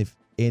then if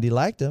Andy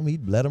liked them,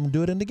 he'd let them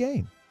do it in the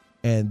game.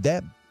 And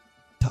that,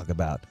 talk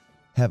about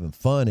having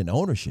fun and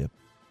ownership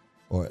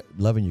or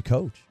loving your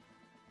coach.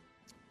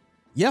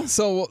 Yeah,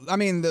 so, I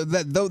mean,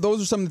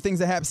 those are some of the things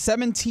that happened.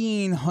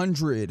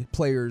 1,700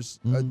 players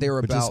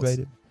thereabouts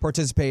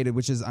participated,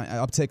 which is an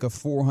uptick of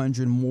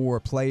 400 more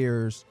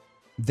players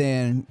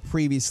than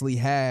previously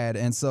had.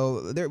 And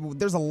so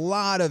there's a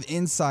lot of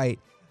insight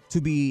to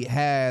be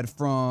had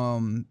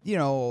from,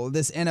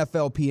 this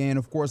NFLPA. And,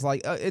 of course,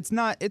 it's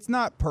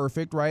not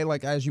perfect, right?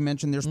 Like, as you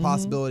mentioned, there's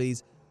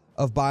possibilities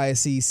of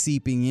biases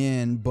seeping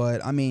in.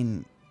 But, I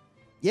mean,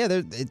 yeah,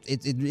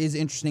 it is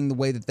interesting the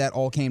way that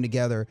all came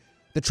together.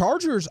 The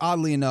Chargers,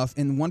 oddly enough,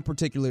 in one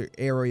particular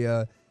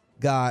area,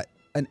 got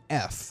an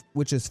F,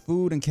 which is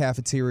food and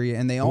cafeteria.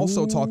 And they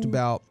also talked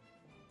about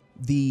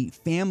the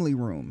family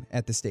room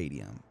at the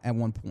stadium at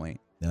one point.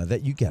 Now,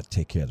 that you got to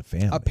take care of the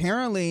family.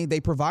 Apparently,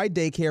 they provide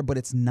daycare, but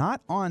it's not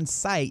on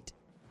site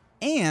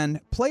And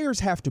players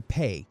have to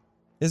pay.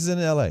 This is in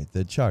L.A.,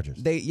 the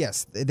Chargers.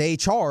 They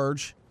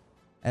charge,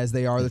 as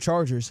they are the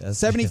Chargers,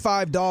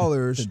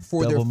 $75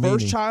 for their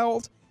first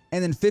child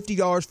and then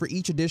 $50 for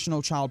each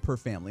additional child per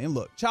family. And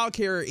look,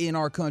 childcare in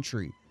our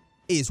country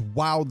is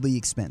wildly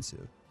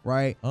expensive,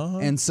 right?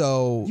 And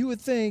so you would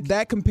think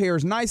that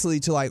compares nicely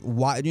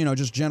to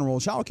just general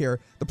childcare.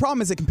 The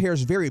problem is it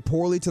compares very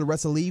poorly to the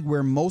rest of the league,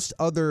 where most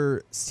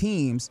other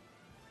teams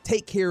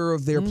take care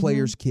of their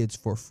players' kids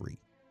for free.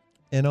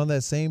 And on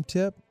that same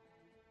tip,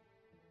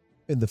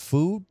 in the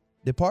food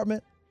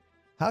department,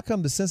 how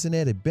come the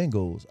Cincinnati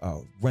Bengals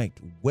are ranked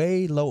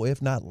way low,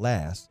 if not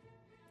last?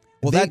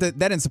 Well, that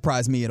didn't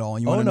surprise me at all.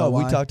 You want to know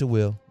why? We talked to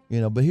Will.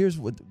 But here's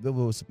what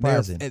was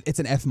surprising. It's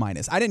an F-. I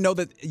didn't know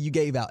that you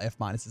gave out F-.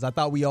 I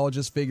thought we all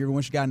just figured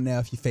once you got an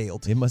F, you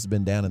failed. It must have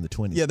been down in the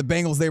 20s. Yeah, the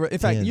Bengals, they were. In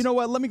fact, you know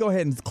what? Let me go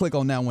ahead and click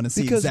on that one and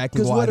see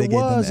exactly why what they it gave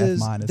was them the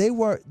is F-. they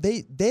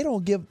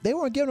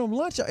weren't giving them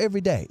lunch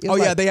every day.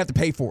 They have to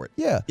pay for it.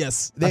 Yeah.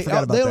 Yes. They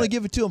only only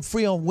give it to them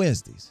free on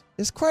Wednesdays.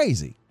 It's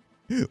crazy.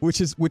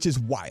 Which is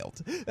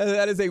wild.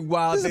 That is a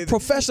wild. This is a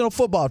professional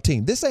football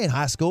team. This ain't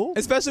high school.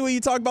 Especially when you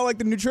talk about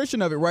the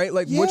nutrition of it, right?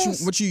 What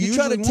you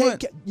usually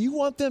want. You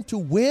want them to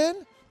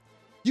win.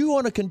 You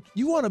want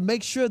to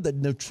make sure the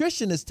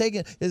nutrition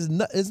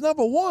is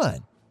number one.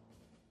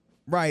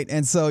 Right.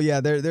 And so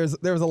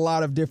there's a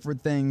lot of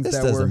different things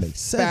that were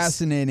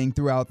fascinating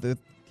throughout the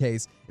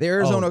case. The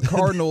Arizona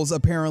Cardinals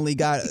apparently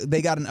got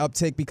an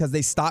uptick because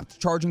they stopped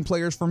charging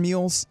players for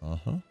meals.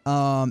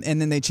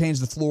 And then they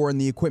changed the floor and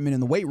the equipment in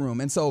the weight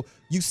room. And so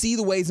you see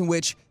the ways in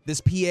which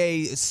this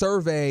PA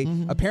survey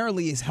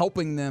apparently is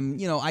helping them,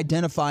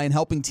 identify and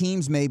helping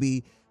teams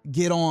maybe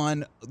get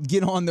on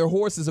their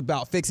horses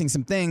about fixing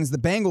some things. The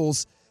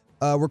Bengals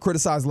were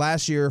criticized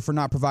last year for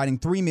not providing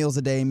 3 meals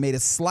a day, made a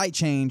slight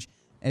change,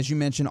 as you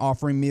mentioned,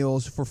 offering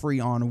meals for free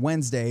on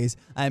Wednesdays.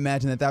 I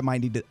imagine that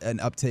might need an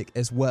uptick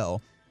as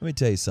well. Let me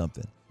tell you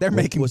something. They're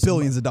making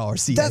billions of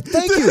dollars. Thank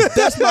you.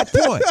 That's my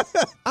point.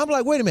 I'm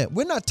like, wait a minute.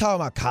 We're not talking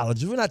about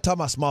colleges. We're not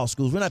talking about small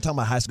schools. We're not talking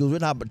about high schools. We're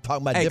not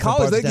talking about different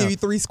parts of town. College, they give you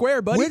 3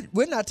 square, buddy.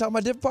 We're not talking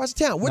about different parts of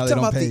town. We're talking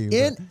about the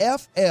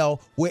NFL,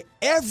 where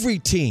every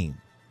team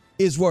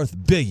is worth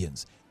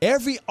billions.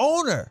 Every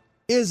owner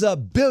is a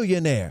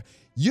billionaire.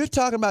 You're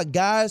talking about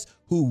guys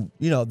who,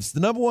 it's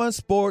the number one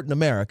sport in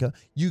America.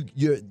 You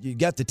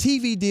got the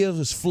TV deals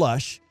is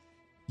flush.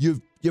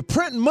 You're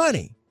printing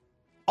money.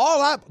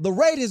 The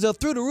ratings are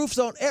through the roof.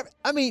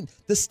 The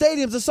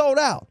stadiums are sold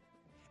out.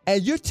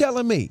 And you're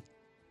telling me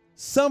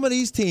some of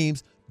these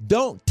teams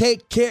don't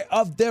take care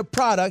of their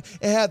product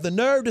and have the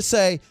nerve to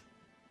say,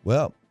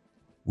 well,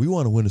 we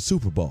want to win a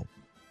Super Bowl.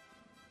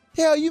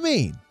 Hell, you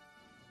mean?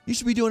 You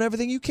should be doing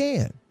everything you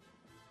can.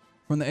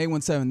 From the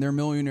 817, they're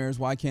millionaires.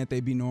 Why can't they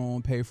be normal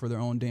and pay for their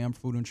own damn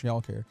food and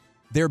childcare?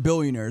 They're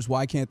billionaires.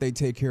 Why can't they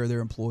take care of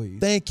their employees?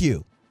 Thank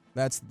you.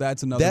 That's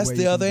another. That's way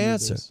the you other can do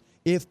answer. this.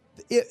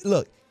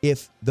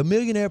 If the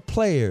millionaire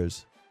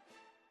players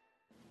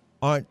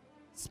are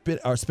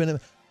spending,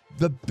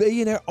 the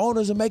billionaire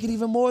owners are making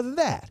even more than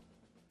that,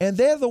 and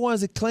they're the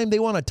ones that claim they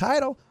want a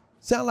title.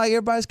 Sound like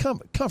everybody's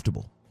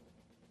comfortable.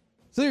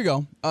 So there you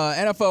go.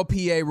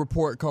 NFLPA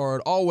report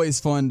card. Always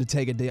fun to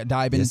take a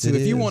dive into.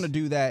 If you want to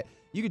do that,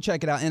 you can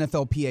check it out,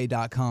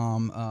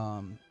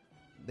 NFLPA.com.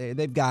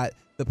 They've got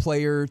the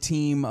player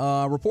team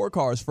report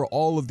cards for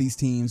all of these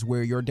teams,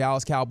 where your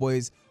Dallas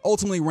Cowboys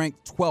ultimately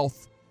ranked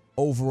 12th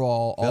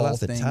overall, all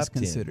things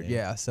considered. 10,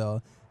 yeah,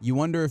 so you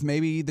wonder if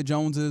maybe the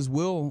Joneses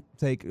will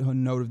take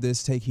note of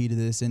this, take heed of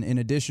this, and in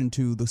addition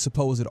to the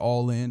supposed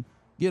all-in,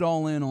 get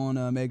all in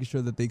on making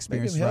sure that the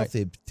experience is right.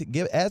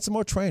 Add some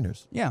more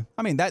trainers. Yeah,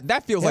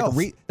 that feels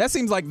like that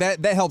seems like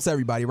that helps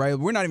everybody, right?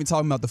 We're not even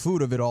talking about the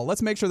food of it all.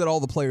 Let's make sure that all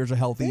the players are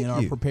healthy and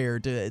are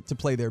prepared to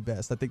play their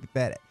best. I think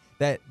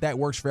that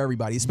works for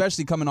everybody,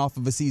 especially coming off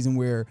of a season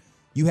where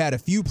you had a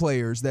few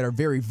players that are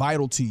very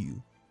vital to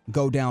you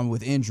go down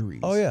with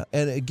injuries. Oh yeah,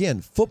 and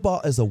again,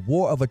 football is a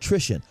war of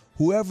attrition.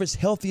 Whoever's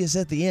healthiest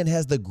at the end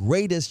has the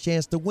greatest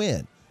chance to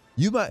win.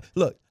 You might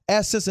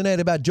ask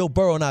Cincinnati about Joe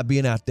Burrow not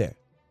being out there.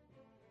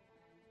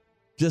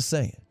 Just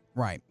saying.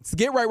 Right. So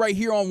get right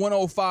here on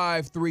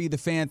 105.3 The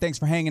Fan. Thanks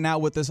for hanging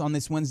out with us on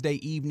this Wednesday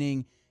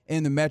evening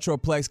in the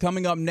Metroplex.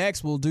 Coming up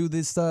next, we'll do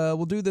this.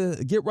 We'll do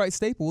the Get Right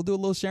staple. We'll do a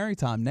little sharing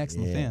time next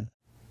on The Fan.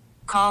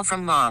 Call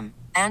from mom.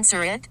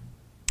 Answer it.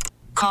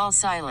 Call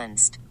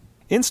silenced.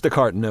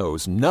 Instacart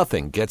knows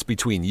nothing gets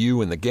between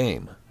you and the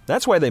game.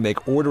 That's why they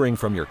make ordering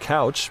from your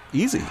couch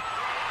easy.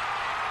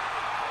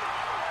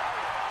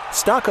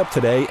 Stock up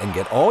today and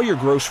get all your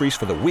groceries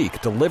for the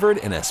week delivered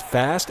in as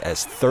fast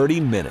as 30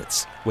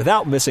 minutes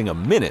without missing a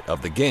minute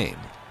of the game.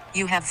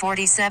 You have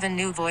 47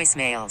 new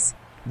voicemails.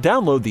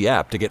 Download the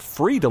app to get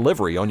free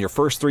delivery on your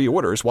first 3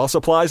 orders while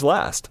supplies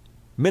last.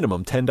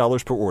 Minimum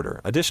 $10 per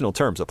order. Additional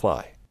terms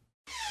apply.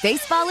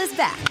 Baseball is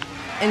back,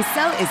 and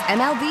so is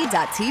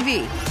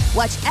MLB.tv.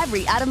 Watch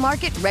every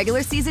out-of-market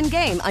regular season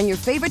game on your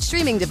favorite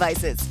streaming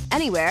devices,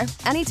 anywhere,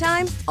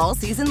 anytime, all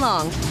season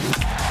long.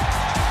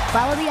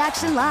 Follow the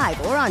action live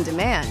or on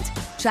demand.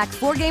 Track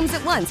 4 games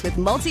at once with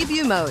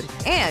multi-view mode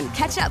and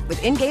catch up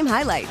with in-game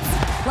highlights.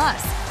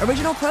 Plus,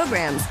 original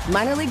programs,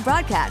 minor league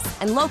broadcasts,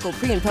 and local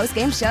pre- and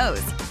post-game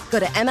shows. Go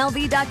to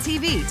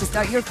MLB.tv to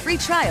start your free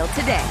trial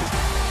today.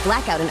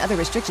 Blackout and other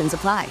restrictions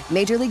apply.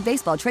 Major League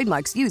Baseball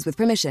trademarks used with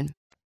permission.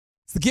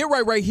 It's the Get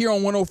Right here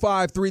on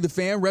 105.3 The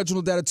Fan.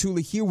 Reginald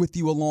Adetula here with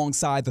you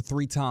alongside the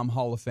three-time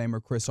Hall of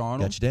Famer Chris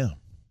Arnold. Got you down.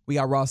 We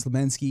got Ross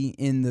Levinsky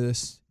in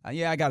this.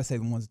 I got to say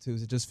the ones and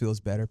twos. It just feels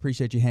better.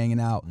 Appreciate you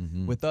hanging out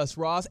with us,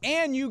 Ross,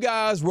 and you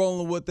guys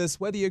rolling with us.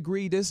 Whether you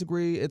agree,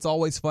 disagree, it's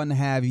always fun to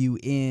have you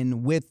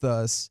in with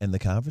us. And the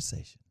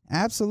conversation.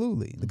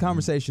 Absolutely. The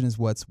conversation is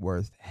what's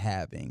worth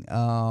having.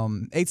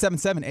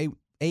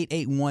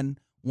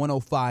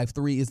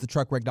 877-881-1053 is the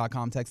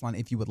truckwreck.com text line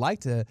if you would like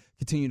to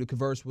continue to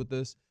converse with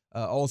us.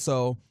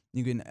 Also,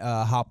 you can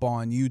hop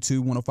on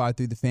YouTube,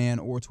 105.3 The Fan,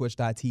 or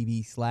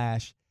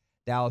twitch.tv/Dallas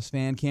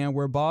Fan Cam,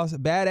 where boss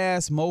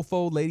badass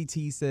mofo Lady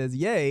T says,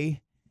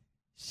 yay,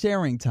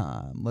 sharing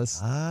time. Let's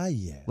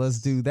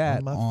do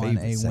that on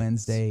a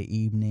Wednesday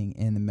evening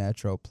in the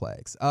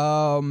Metroplex.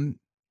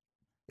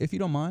 If you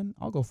don't mind,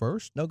 I'll go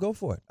first. No, go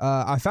for it.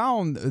 I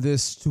found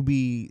this to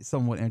be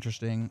somewhat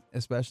interesting,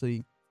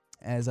 especially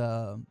as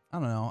I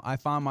don't know, I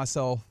find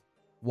myself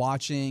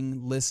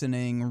watching,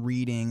 listening,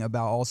 reading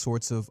about all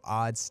sorts of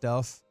odd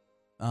stuff.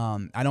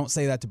 I don't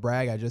say that to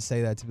brag. I just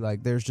say that to be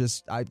like, there's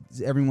just,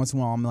 every once in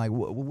a while, I'm like,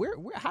 where,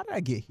 how did I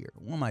get here?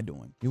 What am I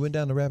doing? You went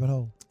down the rabbit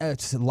hole?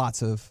 It's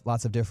lots of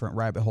different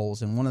rabbit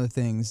holes. And one of the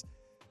things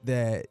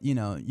that, you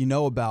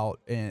know about,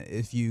 and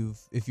if you've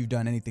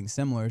done anything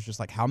similar, is just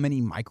like how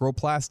many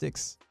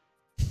microplastics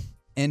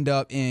end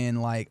up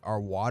in like our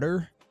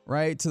water,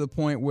 right? To the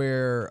point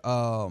where,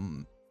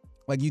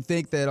 like you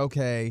think that,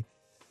 okay,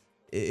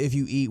 if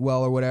you eat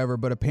well or whatever,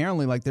 but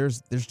apparently like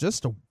there's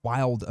just a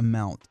wild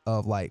amount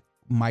of like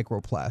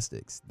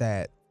microplastics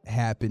that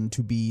happen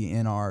to be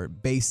in our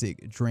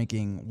basic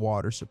drinking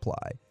water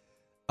supply.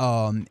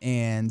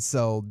 And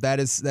so that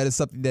is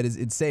something that is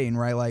insane,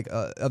 right? Like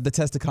of the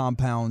tested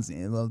compounds,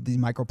 these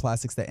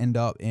microplastics that end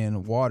up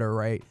in water,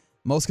 right?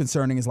 Most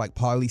concerning is like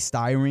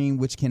polystyrene,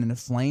 which can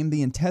inflame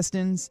the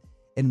intestines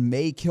and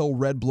may kill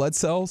red blood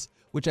cells.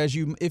 Which, if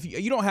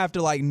you don't have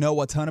to like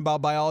know a ton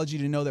about biology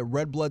to know that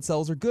red blood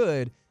cells are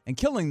good and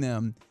killing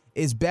them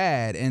is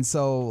bad. And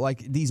so like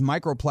these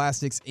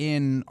microplastics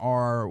in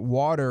our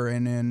water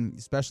and in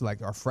especially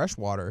like our fresh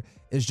water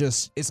is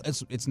just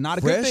it's not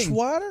a good thing. Fresh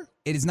water?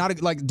 It is not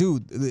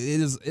dude, it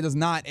is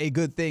not a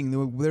good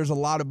thing. There's a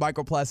lot of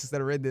microplastics that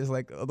are in this.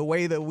 Like the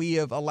way that we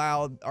have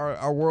allowed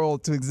our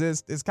world to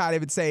exist is kind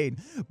of insane.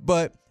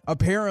 But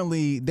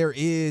apparently there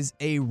is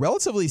a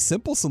relatively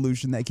simple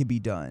solution that can be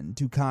done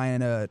to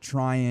kind of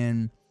try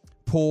and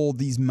pull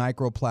these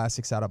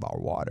microplastics out of our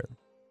water.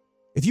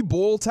 If you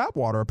boil tap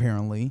water,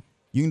 apparently,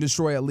 you can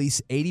destroy at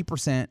least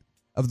 80%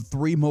 of the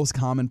 3 most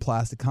common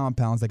plastic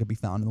compounds that can be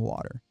found in the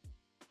water.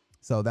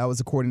 So that was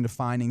according to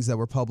findings that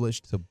were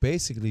published. So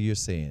basically you're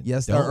saying,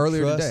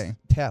 earlier today.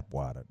 Tap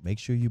water. Make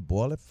sure you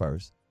boil it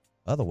first.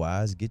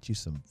 Otherwise, get you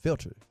some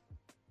filter.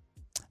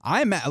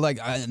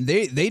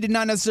 They did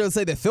not necessarily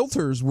say that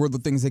filters were the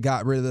things that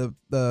got rid of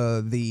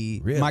the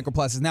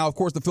microplastics. Now, of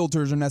course, the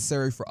filters are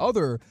necessary for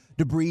other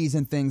debris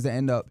and things that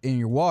end up in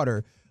your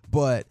water.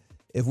 But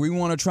if we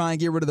want to try and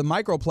get rid of the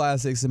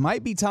microplastics, it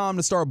might be time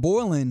to start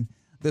boiling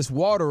this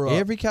water up.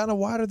 Every kind of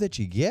water that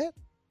you get?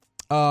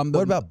 What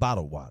about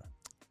bottled water?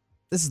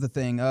 This is the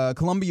thing.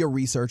 Columbia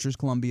researchers,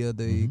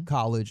 the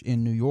college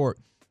in New York,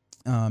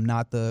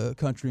 not the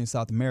country in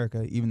South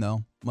America, even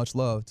though much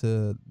love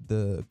to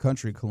the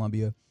country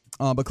Columbia.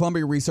 But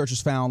Columbia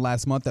researchers found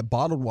last month that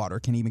bottled water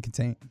can even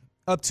contain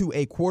up to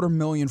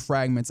 250,000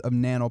 fragments of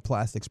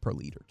nanoplastics per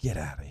liter. Get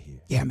out of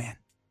here. Yeah, man.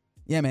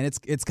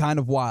 It's kind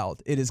of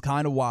wild. It is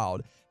kind of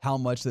wild how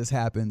much this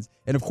happens.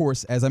 And of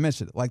course, as I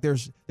mentioned, like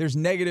there's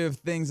negative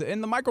things,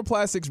 and the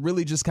microplastics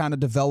really just kind of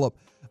develop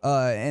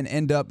and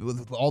end up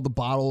with all the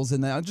bottles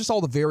and just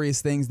all the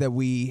various things that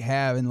we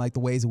have and like the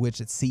ways in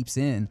which it seeps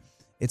in.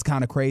 It's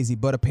kind of crazy.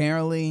 But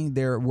apparently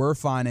there were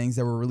findings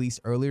that were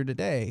released earlier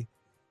today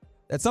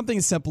that something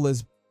as simple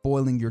as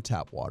boiling your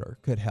tap water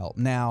could help.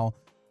 Now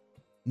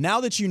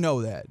that you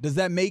know that, does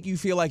that make you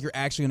feel like you're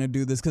actually going to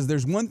do this? Because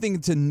there's one thing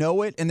to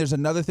know it, and there's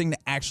another thing to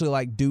actually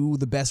like do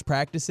the best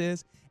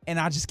practices. And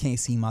I just can't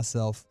see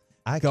myself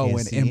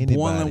going and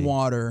boiling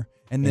water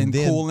and then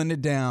cooling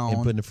it down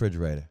and put in the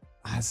refrigerator.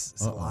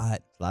 It's a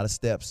lot. A lot of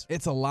steps.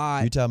 It's a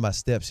lot. You're talking about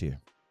steps here.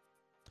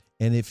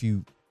 And if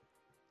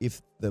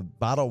the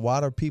bottled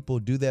water people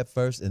do that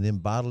first and then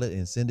bottle it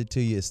and send it to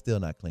you, it's still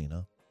not clean,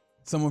 huh?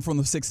 Someone from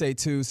the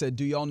 682 said,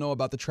 do y'all know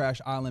about the trash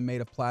island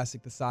made of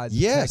plastic the size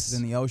of Texas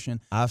in the ocean?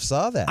 I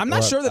saw that. I'm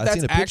not sure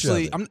that's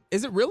actually,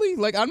 is it really?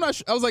 Like, I'm not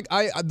sure. I was like,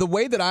 the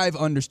way that I've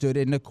understood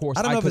it, and of course,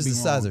 I don't know if it's the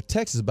size of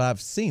Texas, but I've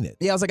seen it.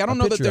 Yeah, I was like, I don't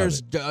know that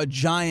there's a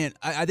giant,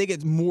 I think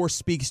it more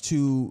speaks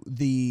to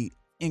the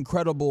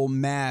incredible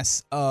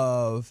mass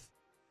of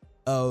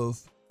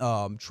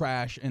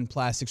trash and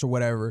plastics or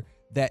whatever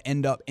that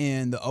end up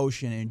in the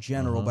ocean in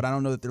general, but I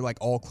don't know that they're like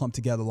all clumped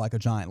together like a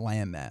giant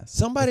landmass.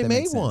 Somebody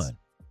made one.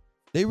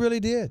 They really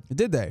did.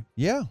 Did they?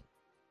 Yeah.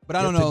 But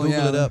I don't know.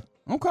 Google it up.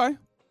 Okay.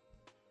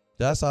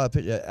 That's all I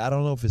picture. I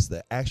don't know if it's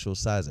the actual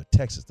size of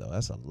Texas, though.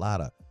 That's a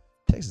lot of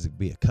 – Texas would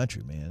be a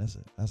country, man.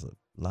 That's a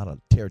lot of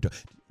territory.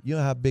 You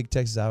know how big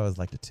Texas is? I always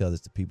like to tell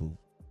this to people who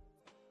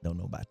don't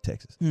know about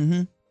Texas.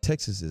 Mm-hmm.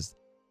 Texas is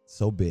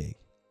so big.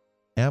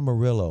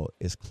 Amarillo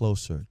is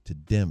closer to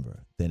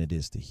Denver than it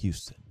is to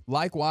Houston.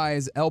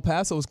 Likewise, El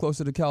Paso is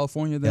closer to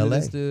California than it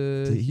is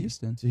to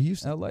Houston. To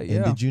Houston. LA,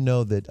 And did you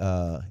know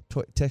that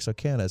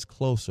Texarkana is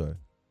closer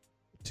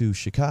to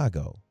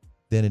Chicago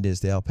than it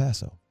is to El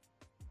Paso?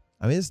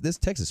 I mean, this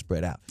Texas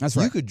spread out. That's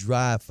right. You could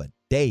drive for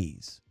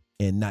days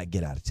and not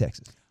get out of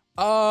Texas.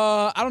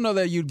 I don't know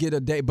that you'd get a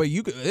day, but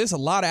you could. There's a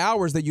lot of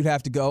hours that you'd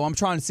have to go. I'm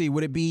trying to see,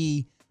 would it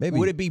be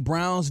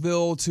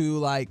Brownsville to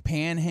like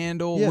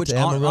Panhandle? Yeah, which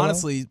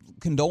honestly,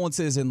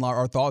 condolences and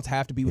our thoughts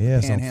have to be with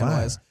the Panhandle.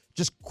 As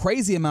just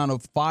crazy amount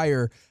of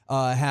fire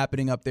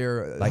happening up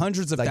there.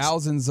 Hundreds of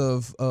thousands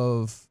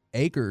of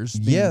acres.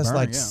 Yes, burned,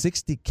 like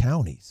 60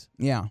 counties.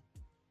 Yeah.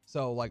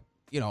 So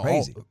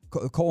crazy.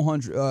 Coal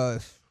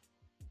hundred.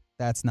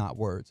 That's not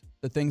words.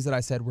 The things that I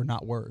said were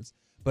not words.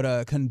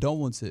 But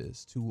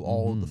condolences to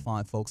all the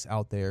fine folks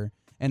out there,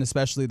 and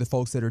especially the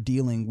folks that are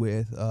dealing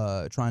with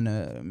trying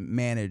to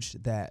manage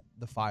the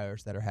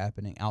fires that are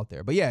happening out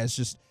there. But yeah,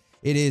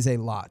 it is a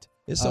lot.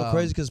 It's so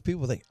crazy because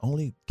people think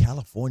only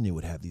California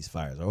would have these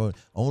fires, or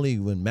only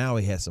when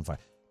Maui had some fire.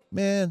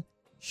 Man,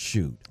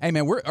 shoot. Hey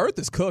man, Earth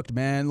is cooked,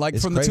 man. Like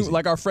it's from crazy.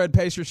 like our Fred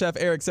pastry chef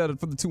Eric said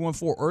from the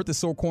 214, Earth is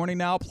so corny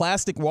now.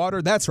 Plastic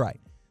water, that's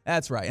right.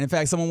 That's right. And in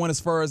fact, someone went as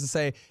far as to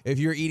say, if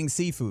you're eating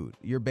seafood,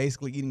 you're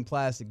basically eating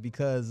plastic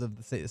because of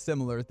the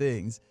similar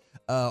things.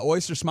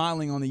 Oyster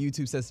Smiling on the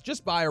YouTube says,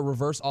 just buy a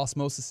reverse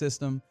osmosis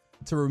system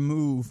to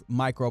remove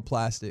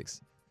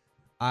microplastics.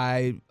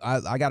 I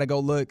got to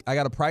go look. I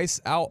got to price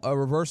out a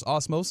reverse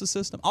osmosis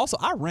system. Also,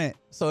 I rent.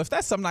 So if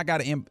that's something I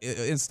got to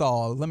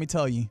install, let me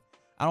tell you,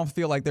 I don't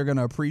feel like they're going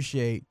to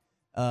appreciate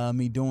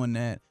me doing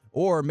that.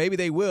 Or maybe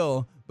they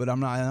will, but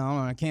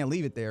I can't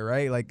leave it there,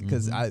 right? Like,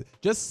 because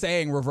just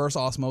saying reverse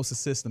osmosis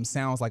system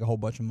sounds like a whole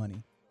bunch of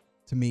money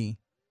to me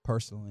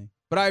personally.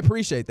 But I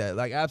appreciate that.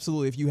 Like,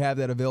 absolutely, if you have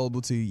that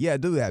available to you, yeah,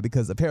 do that,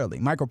 because apparently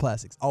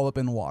microplastics all up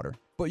in the water.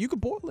 But you can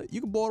boil it.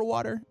 You can boil the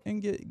water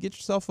and get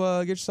yourself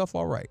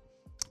all right.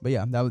 But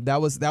yeah,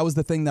 that was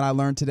the thing that I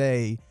learned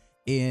today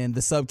in the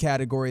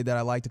subcategory that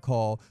I like to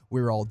call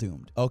 "We're All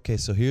Doomed." Okay,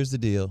 so here's the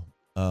deal.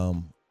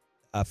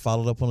 I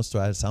followed up on the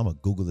story. So I'm going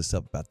to Google this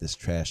up about this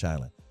trash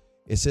island.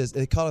 It says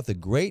they call it the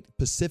Great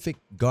Pacific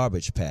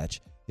Garbage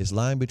Patch. It's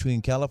lying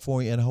between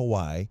California and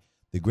Hawaii.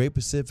 The Great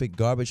Pacific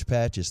Garbage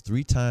Patch is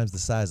 3 times the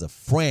size of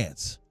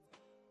France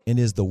and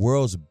is the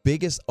world's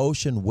biggest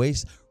ocean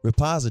waste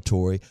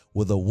repository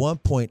with a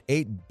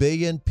 1.8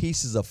 billion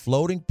pieces of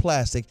floating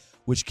plastic,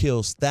 which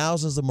kills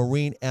thousands of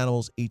marine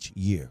animals each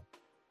year.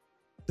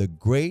 The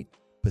Great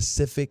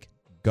Pacific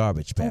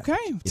Garbage Patch.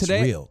 Okay. It's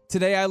real.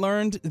 Today I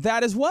learned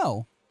that as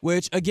well.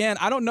 Which, again,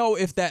 I don't know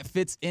if that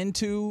fits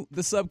into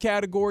the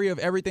subcategory of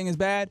everything is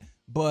bad,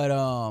 but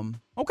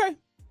okay.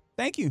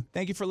 Thank you.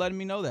 Thank you for letting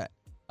me know that.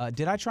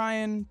 Did I try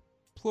and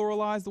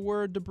pluralize the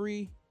word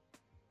debris?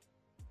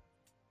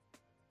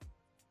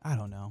 I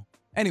don't know.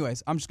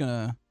 Anyways, I'm just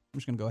gonna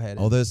go ahead.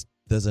 Oh, there's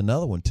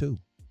another one too.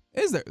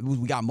 Is there?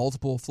 We got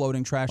multiple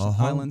floating trash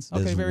islands.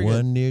 Okay, there's very good.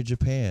 one near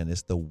Japan.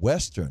 It's the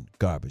Western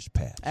Garbage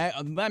Patch.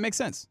 That makes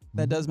sense.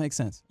 That does make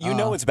sense. You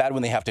know it's bad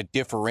when they have to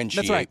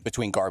differentiate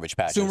between garbage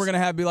patches. Soon we're going to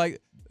have the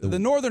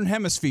Northern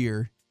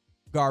Hemisphere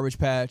garbage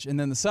patch and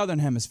then the Southern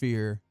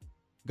Hemisphere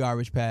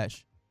garbage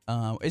patch.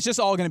 It's just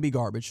all going to be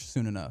garbage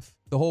soon enough.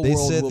 The whole world will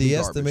be garbage. They said the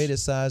estimated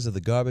size of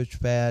the garbage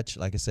patch,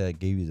 like I said, I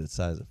gave you the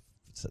size of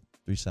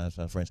 3 times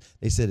my friends.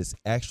 They said its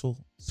actual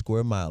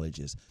square mileage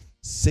is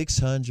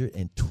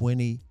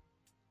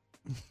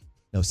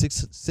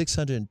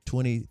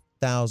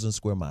 620,000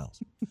 square miles.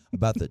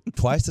 About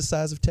twice the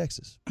size of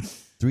Texas,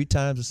 3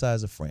 times the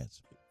size of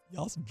France.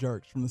 Y'all some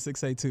jerks from the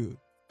 682.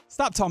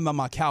 Stop talking about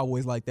my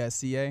Cowboys like that,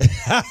 CA.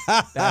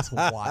 That's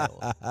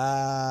wild. That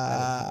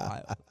is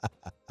wild.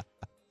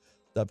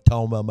 Stop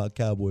talking about my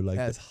Cowboys like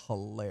that. That's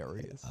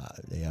hilarious.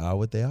 They are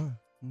what they are.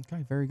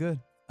 Okay, very good.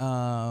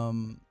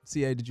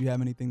 CA, did you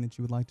have anything that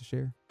you would like to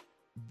share?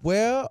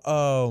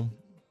 Well,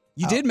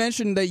 you did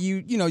mention that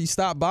you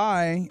stopped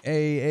by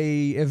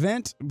a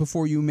event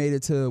before you made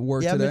it to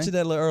work today. I mentioned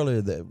that a little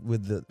earlier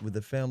with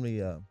the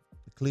family,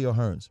 Cleo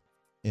Hearns,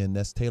 and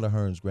that's Taylor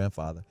Hearns'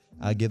 grandfather.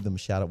 I'll give them a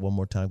shout out one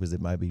more time because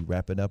it might be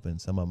wrapping up and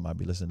some of them might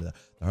be listening to the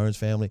Hearns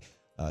family.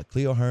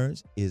 Cleo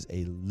Hearns is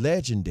a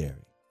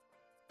legendary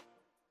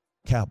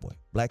cowboy,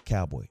 black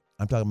cowboy.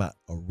 I'm talking about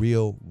a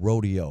real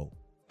rodeo.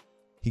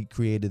 He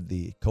created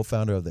the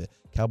co-founder of the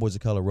Cowboys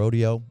of Color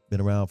Rodeo,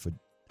 been around for,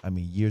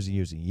 years and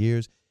years and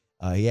years.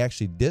 He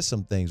actually did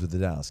some things with the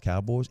Dallas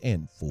Cowboys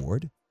and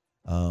Ford.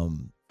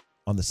 On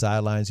the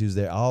sidelines, he was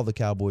there. All the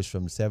Cowboys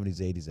from the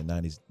 70s, 80s, and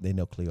 90s, they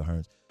know Cleo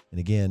Hearns. And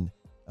again,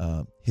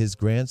 his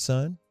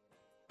grandson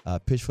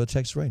pitched for the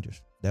Texas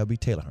Rangers. That would be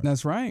Taylor Hearns.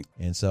 That's right.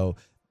 And so,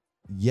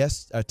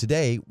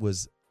 today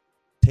was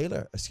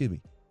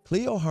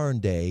Cleo Hearn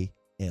Day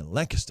in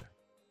Lancaster.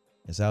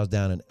 And so I was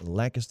down in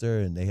Lancaster,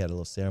 and they had a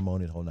little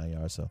ceremony, the whole 9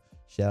 yards. So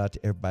shout out to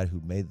everybody who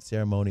made the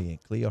ceremony.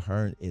 And Cleo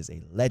Hearn is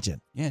a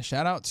legend. Yeah,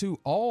 shout out to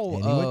all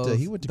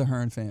he went to the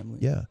Hearn family.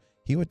 Yeah.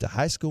 He went to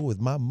high school with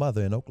my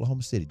mother in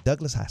Oklahoma City,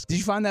 Douglas High School. Did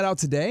you find that out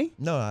today?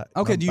 No.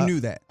 You knew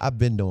that. I've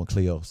been doing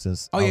Cleo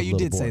since I was you a little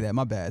did boy. say that.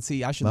 My bad.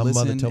 See, I should my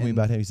listen. My mother told me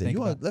about him. He said,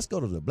 let's go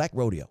to the Black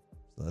Rodeo.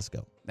 So let's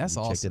go. That's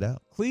awesome. Checked it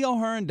out. Cleo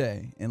Hearn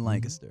Day in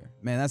Lancaster.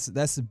 Man,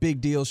 that's a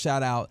big deal.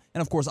 Shout out.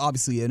 And, of course,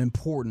 obviously an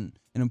important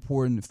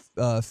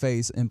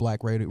face in Black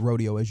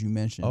Rodeo, as you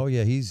mentioned. Oh,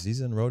 yeah.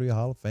 He's in the Rodeo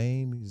Hall of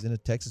Fame. He's in the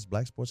Texas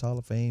Black Sports Hall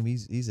of Fame.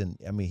 He's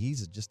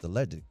just a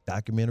legend.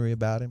 Documentary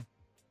about him.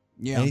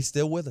 Yeah. And he's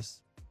still with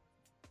us.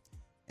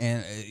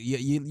 And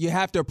you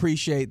have to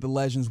appreciate the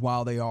legends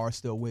while they are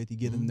still with you.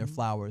 Give them their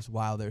flowers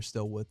while they're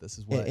still with us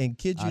as well. And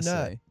kid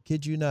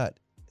you not,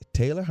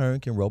 Taylor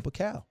Hearn can rope a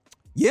cow.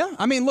 Yeah.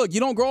 I mean, look,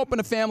 you don't grow up in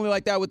a family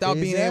like that without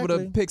being able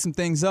to pick some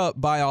things up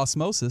by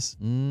osmosis.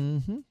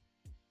 Mm-hmm.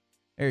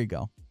 There you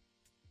go.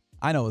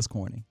 I know it's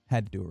corny.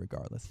 Had to do it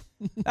regardless.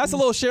 That's a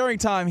little sharing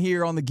time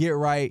here on the Get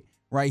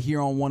Right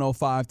here on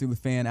 105 through the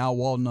Fan. Al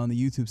Walton on the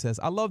YouTube says,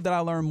 I love that I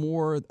learn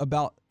more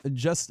about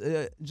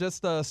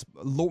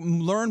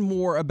learn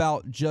more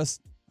about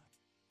just.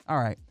 All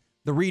right.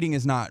 The reading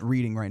is not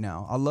reading right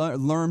now. I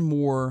learn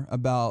more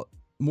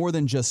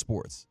than just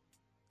sports.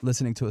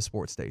 Listening to a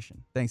sports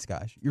station. Thanks,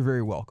 guys. You're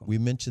very welcome. We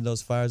mentioned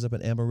those fires up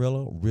in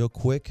Amarillo real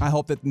quick. I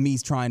hope that me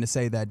trying to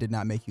say that did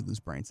not make you lose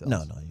brain cells.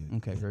 No.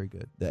 Okay, very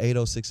good. The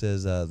 806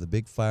 says the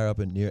big fire up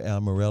near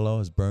Amarillo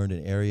has burned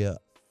an area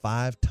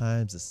 5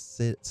 times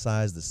the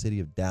size of the city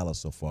of Dallas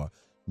so far.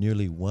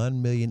 Nearly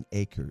 1 million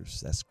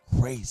acres. That's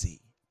crazy.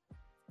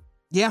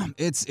 Yeah,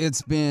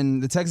 it's been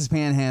the Texas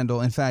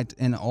Panhandle. In fact,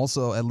 and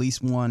also at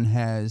least one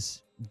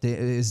is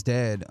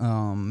dead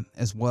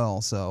as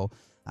well. So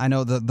I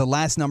know the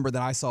last number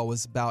that I saw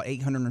was about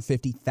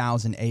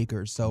 850,000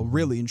 acres. So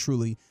really and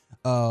truly,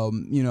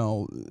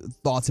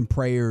 thoughts and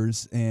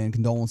prayers and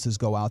condolences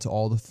go out to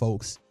all the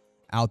folks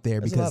out there.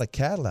 There's because a lot of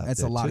cattle out there.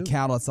 It's a lot of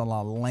cattle. It's a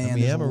lot of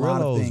land. There's a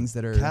lot of things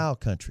that are cow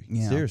country.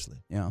 Yeah, seriously.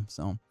 Yeah.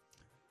 So,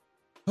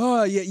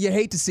 you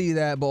hate to see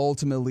that, but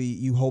ultimately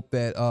you hope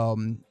that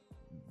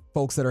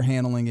folks that are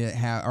handling it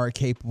are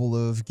capable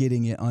of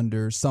getting it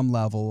under some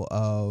level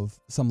of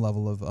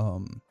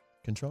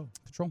control.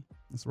 Control.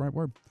 That's the right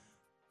word.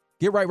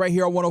 Get right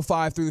here on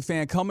 105 through the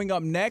Fan. Coming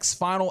up next,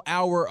 final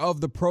hour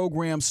of the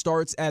program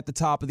starts at the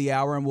top of the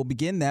hour, and we'll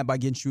begin that by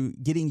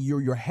getting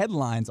your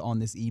headlines on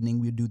this evening.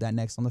 We'll do that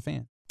next on the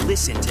Fan.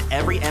 Listen to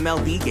every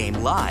MLB game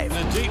live.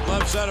 In the deep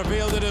left center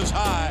field, it is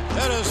high,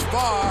 it is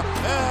far,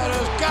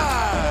 it is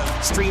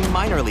gone. Stream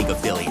minor league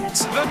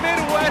affiliates. The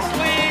Midwest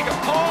League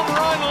home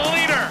run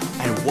leader.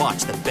 And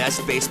watch the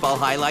best baseball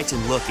highlights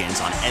and look-ins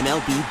on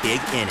MLB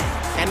Big Inning.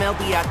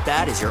 MLB At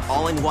Bat is your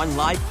all-in-one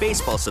live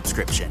baseball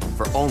subscription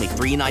for only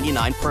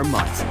 $3.99 per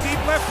month.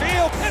 Deep left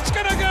field, it's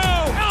gonna go.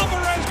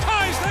 Alvarez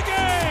ties the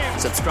game.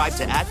 Subscribe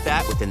to At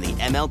Bat within the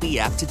MLB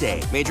app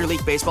today. Major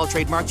League Baseball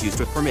trademarks used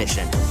with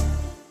permission.